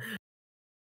nightmare.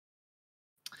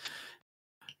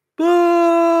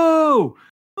 Boo!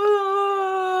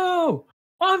 Boo!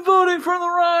 I'm voting for the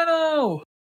Rhino!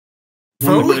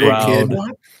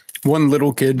 One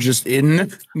little kid just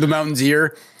in the mountain's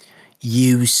ear.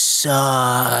 You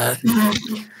suck.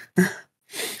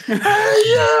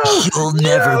 You'll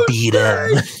never beat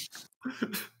him.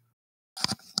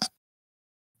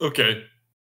 Okay.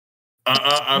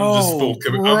 I'm just full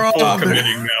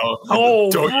committing now.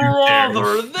 Oh, don't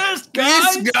brother, you dare.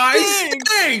 this guy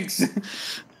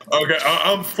stinks. Okay,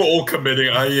 I'm full committing.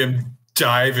 I am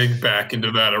diving back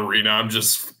into that arena. I'm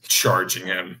just charging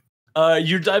him.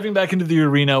 You're diving back into the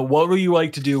arena. What would you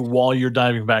like to do while you're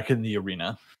diving back in the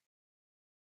arena?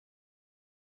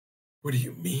 What do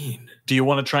you mean? Do you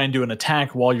want to try and do an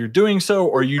attack while you're doing so,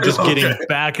 or are you just getting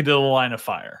back into the line of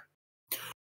fire?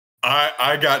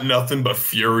 I got nothing but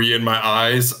fury in my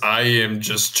eyes. I am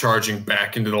just charging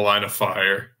back into the line of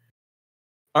fire.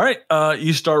 All right,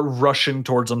 you start rushing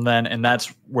towards them then, and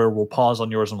that's where we'll pause on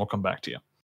yours and we'll come back to you.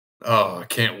 Oh, I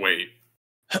can't wait.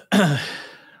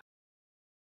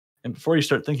 And before you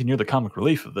start thinking you're the comic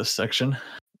relief of this section,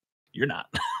 you're not.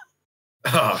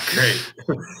 Oh, great.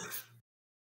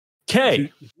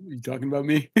 Kay. You talking about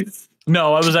me?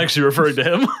 No, I was actually referring to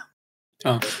him.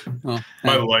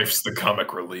 My life's the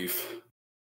comic relief.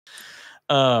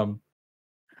 I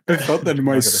felt that in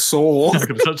my soul. I'm not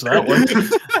going to touch that one.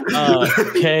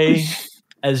 Kay,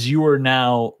 as you are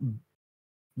now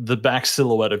the back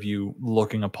silhouette of you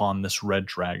looking upon this red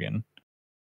dragon,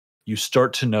 you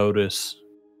start to notice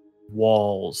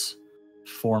walls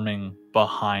forming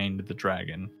behind the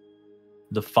dragon.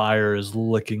 The fire is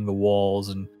licking the walls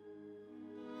and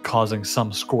causing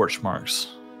some scorch marks.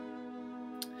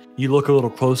 You look a little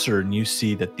closer and you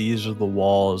see that these are the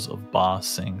walls of Ba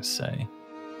Sing Se.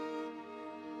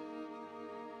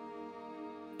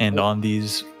 And on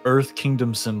these Earth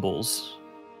Kingdom symbols,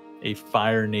 a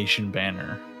Fire Nation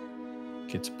banner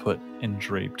gets put and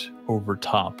draped over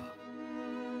top.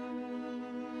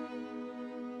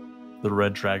 The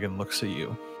red dragon looks at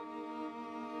you.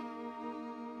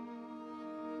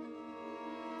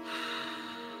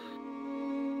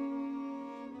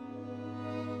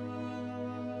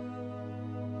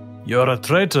 You're a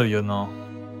traitor, you know.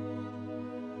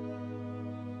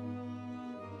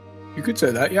 You could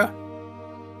say that, yeah.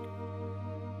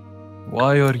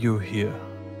 Why are you here?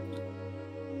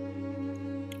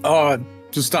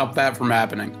 To stop that from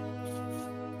happening.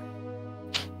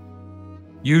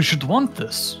 You should want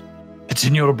this. It's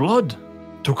in your blood.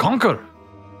 To conquer.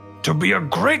 To be a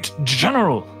great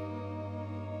general.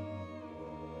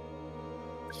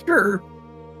 Sure.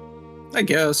 I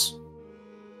guess.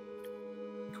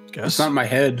 It's not in my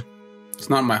head. It's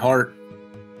not in my heart.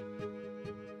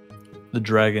 The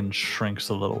dragon shrinks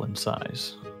a little in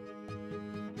size.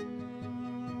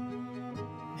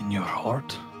 In your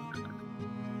heart?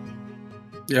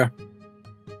 Yeah.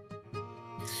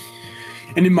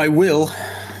 And in my will.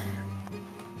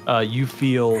 You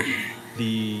feel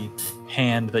the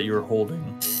hand that you're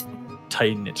holding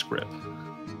tighten its grip.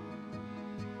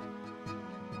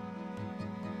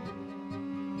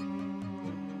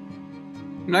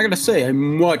 I'm not gonna say I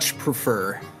much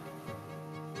prefer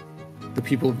the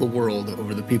people of the world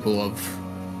over the people of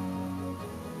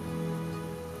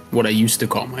what I used to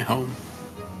call my home.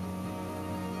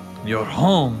 Your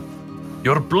home.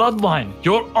 Your bloodline.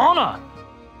 Your honor.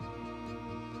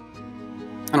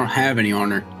 I don't have any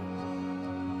honor.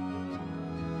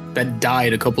 That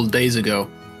died a couple of days ago.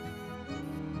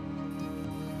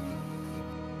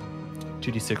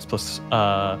 2d6 plus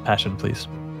passion, please.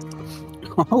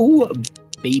 Oh,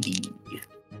 baby.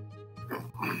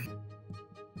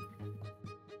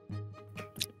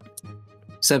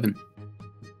 Seven.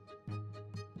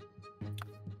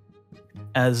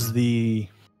 As the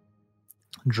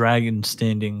dragon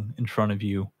standing in front of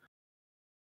you,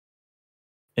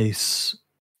 a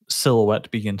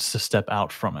silhouette begins to step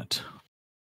out from it.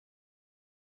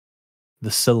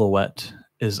 The silhouette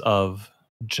is of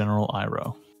General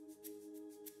Iroh.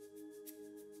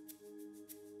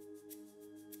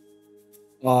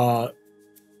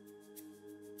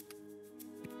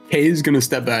 Kay is gonna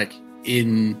step back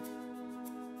in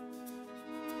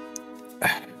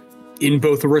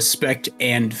both respect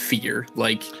and fear.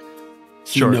 Like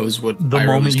he knows what the Iroh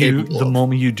moment is capable the of.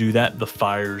 moment you do that, the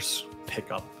fires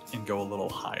pick up and go a little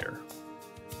higher.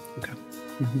 Okay.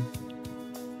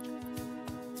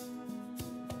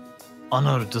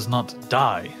 Honor does not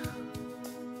die.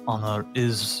 Honor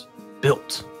is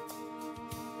built.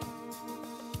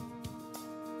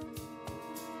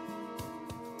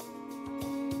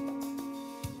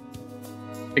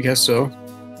 I guess so.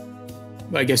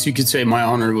 I guess you could say my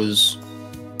honor was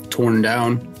torn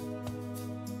down.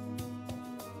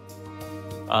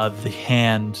 The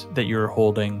hand that you're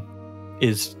holding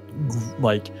is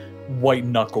like white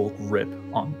knuckle grip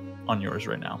on yours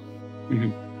right now.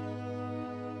 Mm-hmm.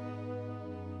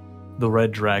 The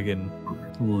red dragon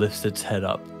lifts its head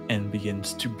up and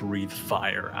begins to breathe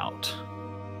fire out.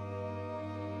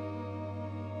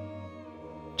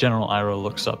 General Iroh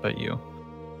looks up at you.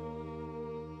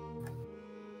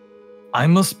 I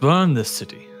must burn this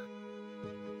city.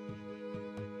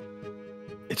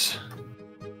 It's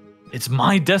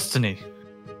my destiny.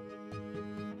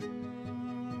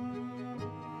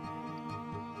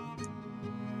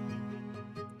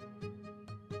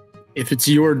 If it's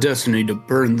your destiny to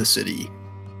burn the city,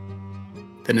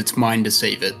 then it's mine to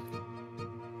save it.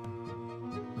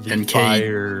 The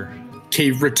fire.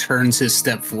 Kay returns his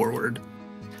step forward.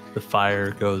 The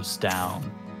fire goes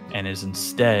down and is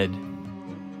instead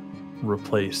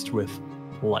replaced with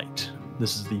light.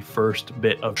 This is the first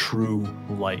bit of true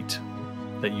light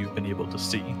that you've been able to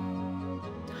see.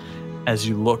 As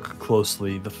you look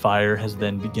closely, the fire has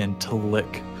then begun to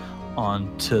lick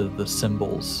onto the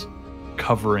symbols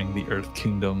covering the Earth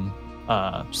Kingdom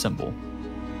symbol.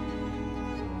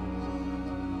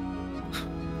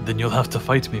 Then you'll have to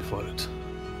fight me for it.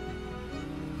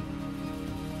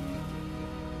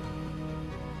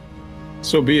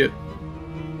 So be it.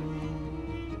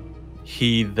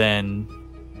 He then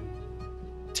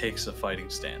takes a fighting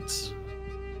stance.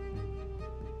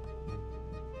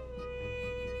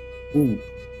 Ooh.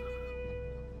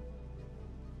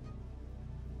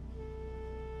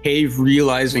 Cave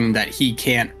realizing that he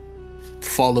can't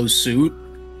follow suit,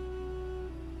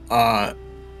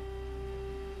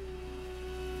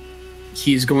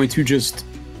 he's going to just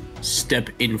step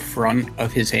in front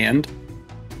of his hand.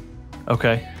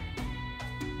 Okay.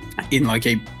 In like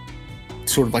a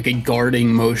sort of like a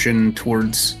guarding motion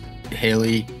towards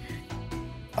Haley.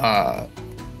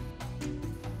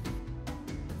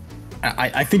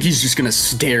 I think he's just gonna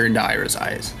stare into Ira's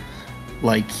eyes.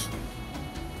 Like,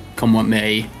 come what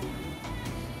may,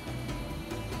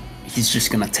 he's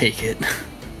just gonna take it.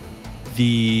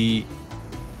 The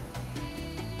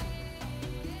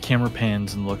camera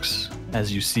pans and looks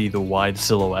as you see the wide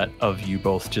silhouette of you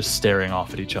both just staring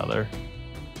off at each other.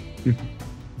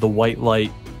 The white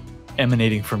light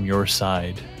emanating from your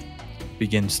side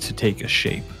begins to take a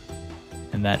shape,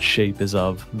 and that shape is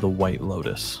of the White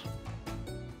Lotus.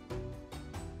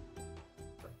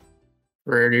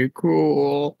 Pretty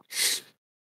cool.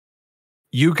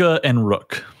 Yuka and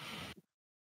Rook.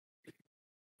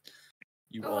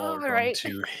 You all are going Alright.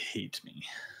 to hate me.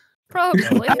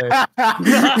 Probably. Just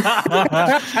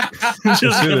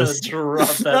gonna drop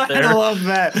that there. I love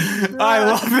that. I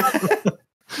love that.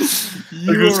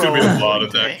 There's gonna be a lot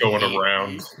of that going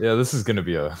around. Yeah, this is gonna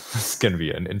be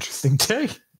an interesting day.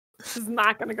 This is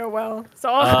not gonna go well.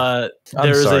 So I'm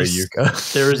There sorry, is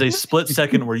Yuka. there is a split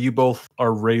second where you both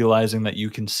are realizing that you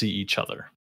can see each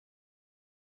other.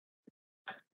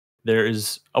 There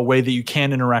is a way that you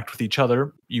can interact with each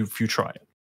other if you try it.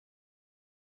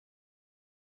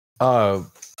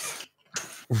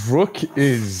 Rook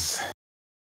is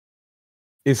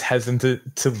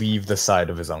hesitant to leave the side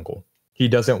of his uncle. He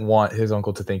doesn't want his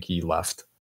uncle to think he left.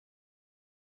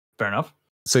 Fair enough.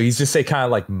 So he's just kind of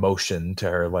like motion to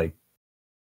her, like,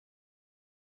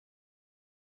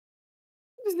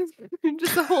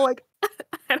 just the whole like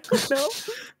I don't know.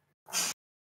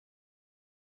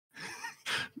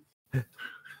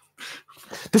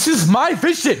 this is my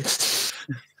vision.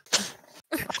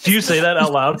 Do you say that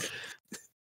out loud?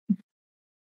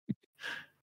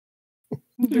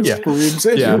 Yeah. Screams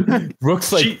it. Yeah.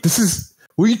 Rook's like, She- this is,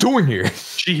 what are you doing here?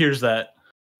 She hears that.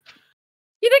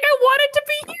 You think I wanted to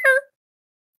be here?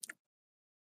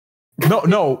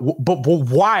 No, but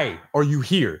why are you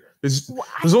here? There's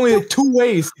only like 2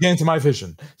 ways to get into my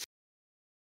vision.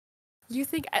 You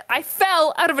think I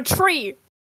fell out of a tree?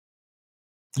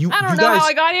 You I don't you know guys, how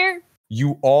I got here.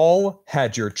 you all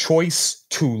had your choice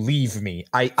to leave me.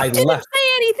 I Didn't left.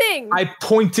 say anything. I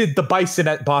pointed the bison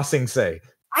at Ba Sing Se.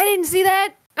 I didn't see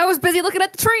that. I was busy looking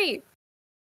at the tree.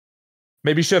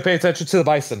 Maybe you should pay attention to the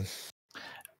bison.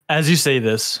 As you say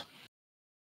this,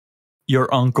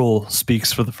 your uncle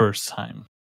speaks for the first time.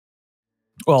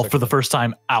 Well, for the first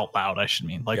time out loud, I should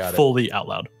mean. Like Got it. fully out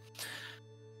loud.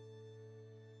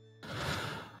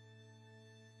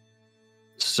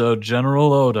 So,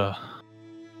 General Oda,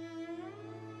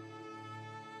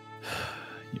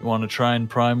 you want to try and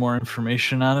pry more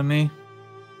information out of me?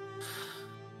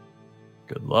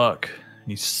 Good luck.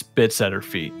 He spits at her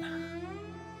feet.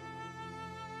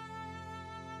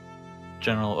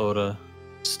 General Oda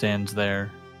stands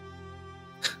there.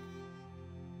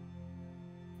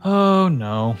 Oh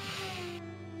no.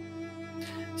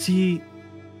 See,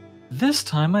 this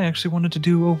time I actually wanted to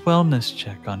do a wellness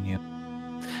check on you.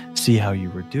 See how you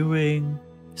were doing,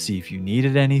 see if you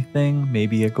needed anything,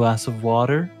 maybe a glass of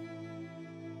water.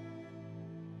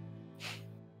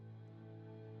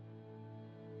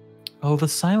 Oh, the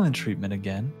silent treatment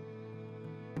again.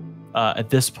 At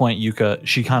this point, Yuka,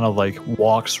 she kind of like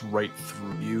walks right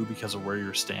through you because of where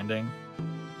you're standing.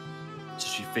 So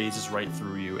she phases right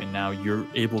through you, and now you're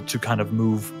able to kind of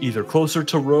move either closer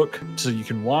to Rook so you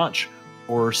can watch,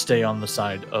 or stay on the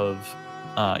side of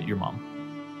your mom.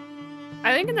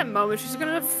 I think in that moment she's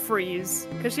gonna freeze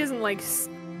because she hasn't like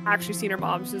actually seen her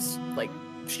mom. She's just like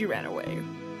she ran away.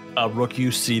 Rook,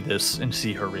 you see this and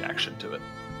see her reaction to it.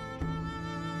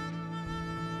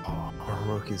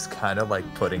 Rook is kind of like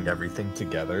putting everything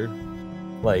together.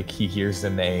 Like he hears the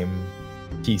name,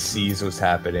 he sees what's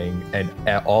happening, and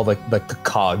all the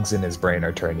cogs in his brain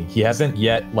are turning. He hasn't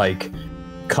yet like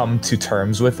come to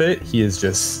terms with it.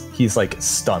 He's like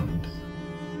stunned.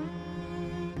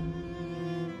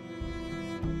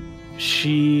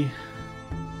 She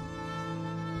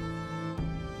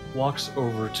walks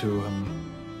over to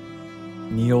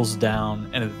him, kneels down,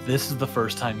 and this is the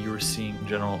first time you were seeing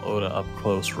General Oda up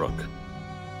close, Rook.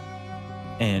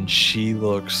 And she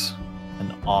looks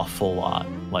an awful lot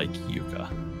like Yuka.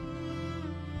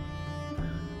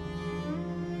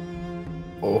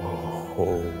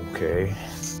 Oh, okay.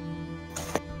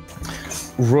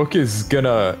 Rook is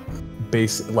gonna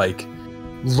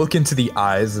look into the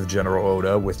eyes of General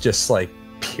Oda with just like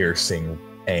piercing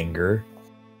anger.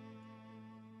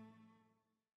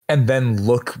 And then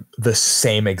look the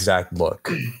same exact look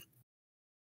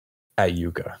at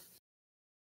Yuka.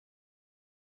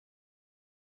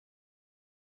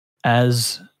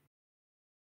 As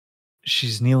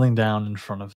she's kneeling down in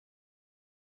front of,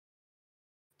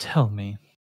 tell me,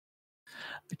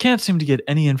 I can't seem to get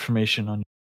any information on your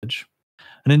village.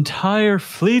 An entire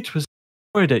fleet was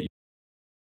destroyed at you,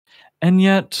 and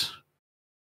yet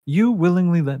you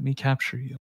willingly let me capture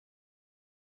you.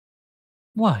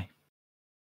 Why?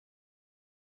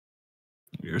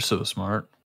 You're so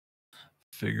smart.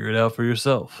 Figure it out for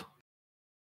yourself.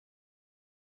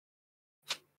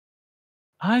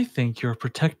 I think you're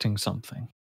protecting something.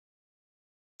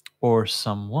 Or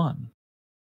someone.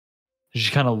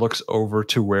 She kind of looks over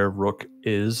to where Rook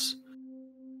is.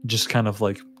 Just kind of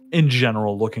like, in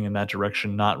general, looking in that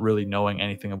direction, not really knowing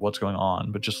anything of what's going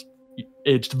on, but just,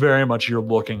 it's very much you're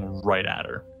looking right at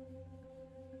her.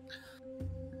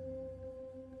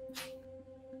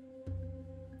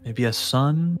 Maybe a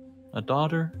son? A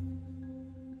daughter?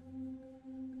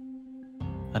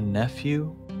 A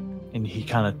nephew? And he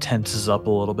kind of tenses up a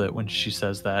little bit when she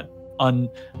says that,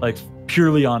 like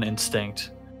purely on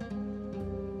instinct.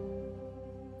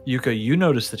 Yuka, you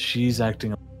notice that she's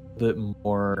acting a bit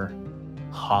more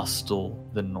hostile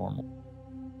than normal.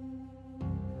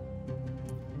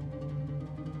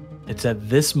 It's at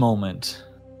this moment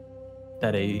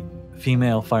that a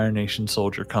female Fire Nation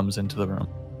soldier comes into the room.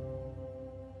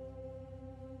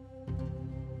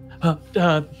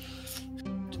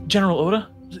 General Oda,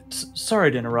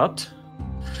 sorry to interrupt.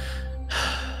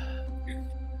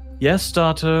 Yes,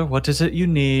 daughter, what is it you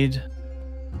need?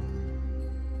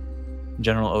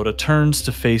 General Oda turns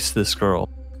to face this girl.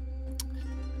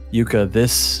 Yuka,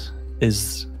 this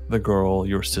is the girl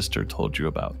your sister told you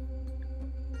about.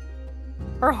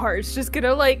 Her heart's just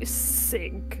gonna like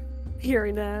sink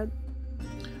hearing that.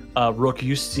 Rook,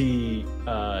 you see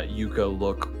Yuka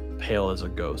look pale as a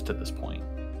ghost at this point.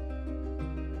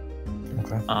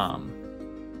 Okay.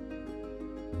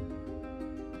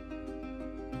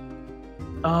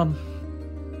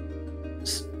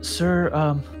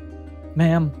 Sir,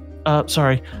 ma'am,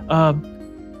 sorry,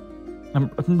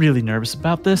 I'm really nervous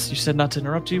about this. You said not to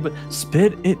interrupt you, but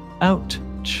spit it out,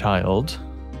 child.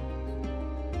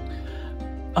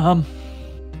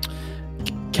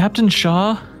 Captain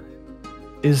Shaw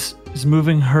is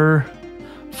moving her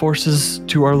forces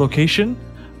to our location.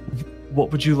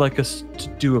 What would you like us to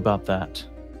do about that?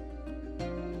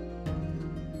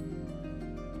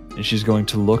 And she's going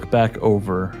to look back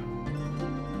over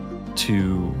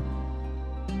to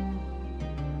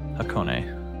Hakone.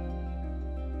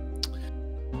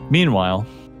 Meanwhile,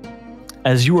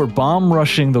 as you are bomb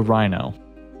rushing the rhino,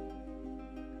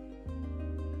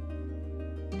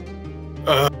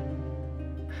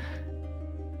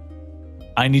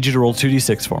 I need you to roll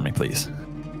 2d6 for me, please.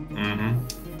 Mm-hmm.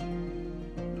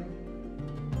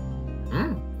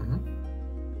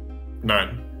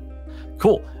 9.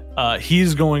 Cool.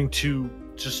 He's going to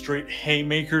just straight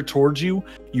haymaker towards you.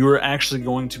 You are actually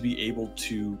going to be able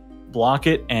to block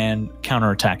it and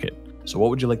counterattack it. So what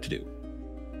would you like to do?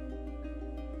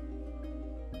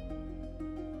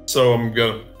 So I'm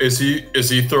gonna. Is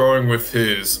he throwing with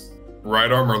his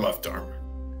right arm or left arm?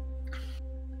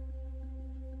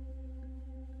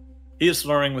 He is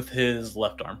throwing with his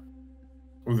left arm.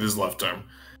 With his left arm.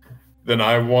 Then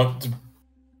I want to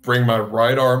bring my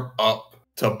right arm up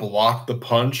to block the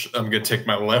punch. I'm gonna take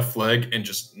my left leg and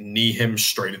just knee him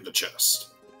straight in the chest.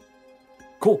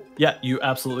 Cool. Yeah, you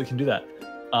absolutely can do that.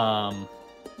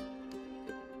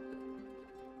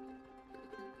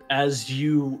 As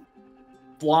you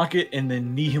block it and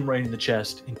then knee him right in the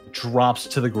chest, and he drops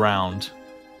to the ground.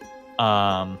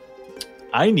 I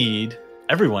need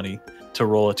everybody to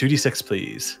roll a 2d6,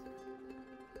 please.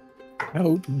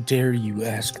 How dare you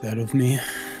ask that of me?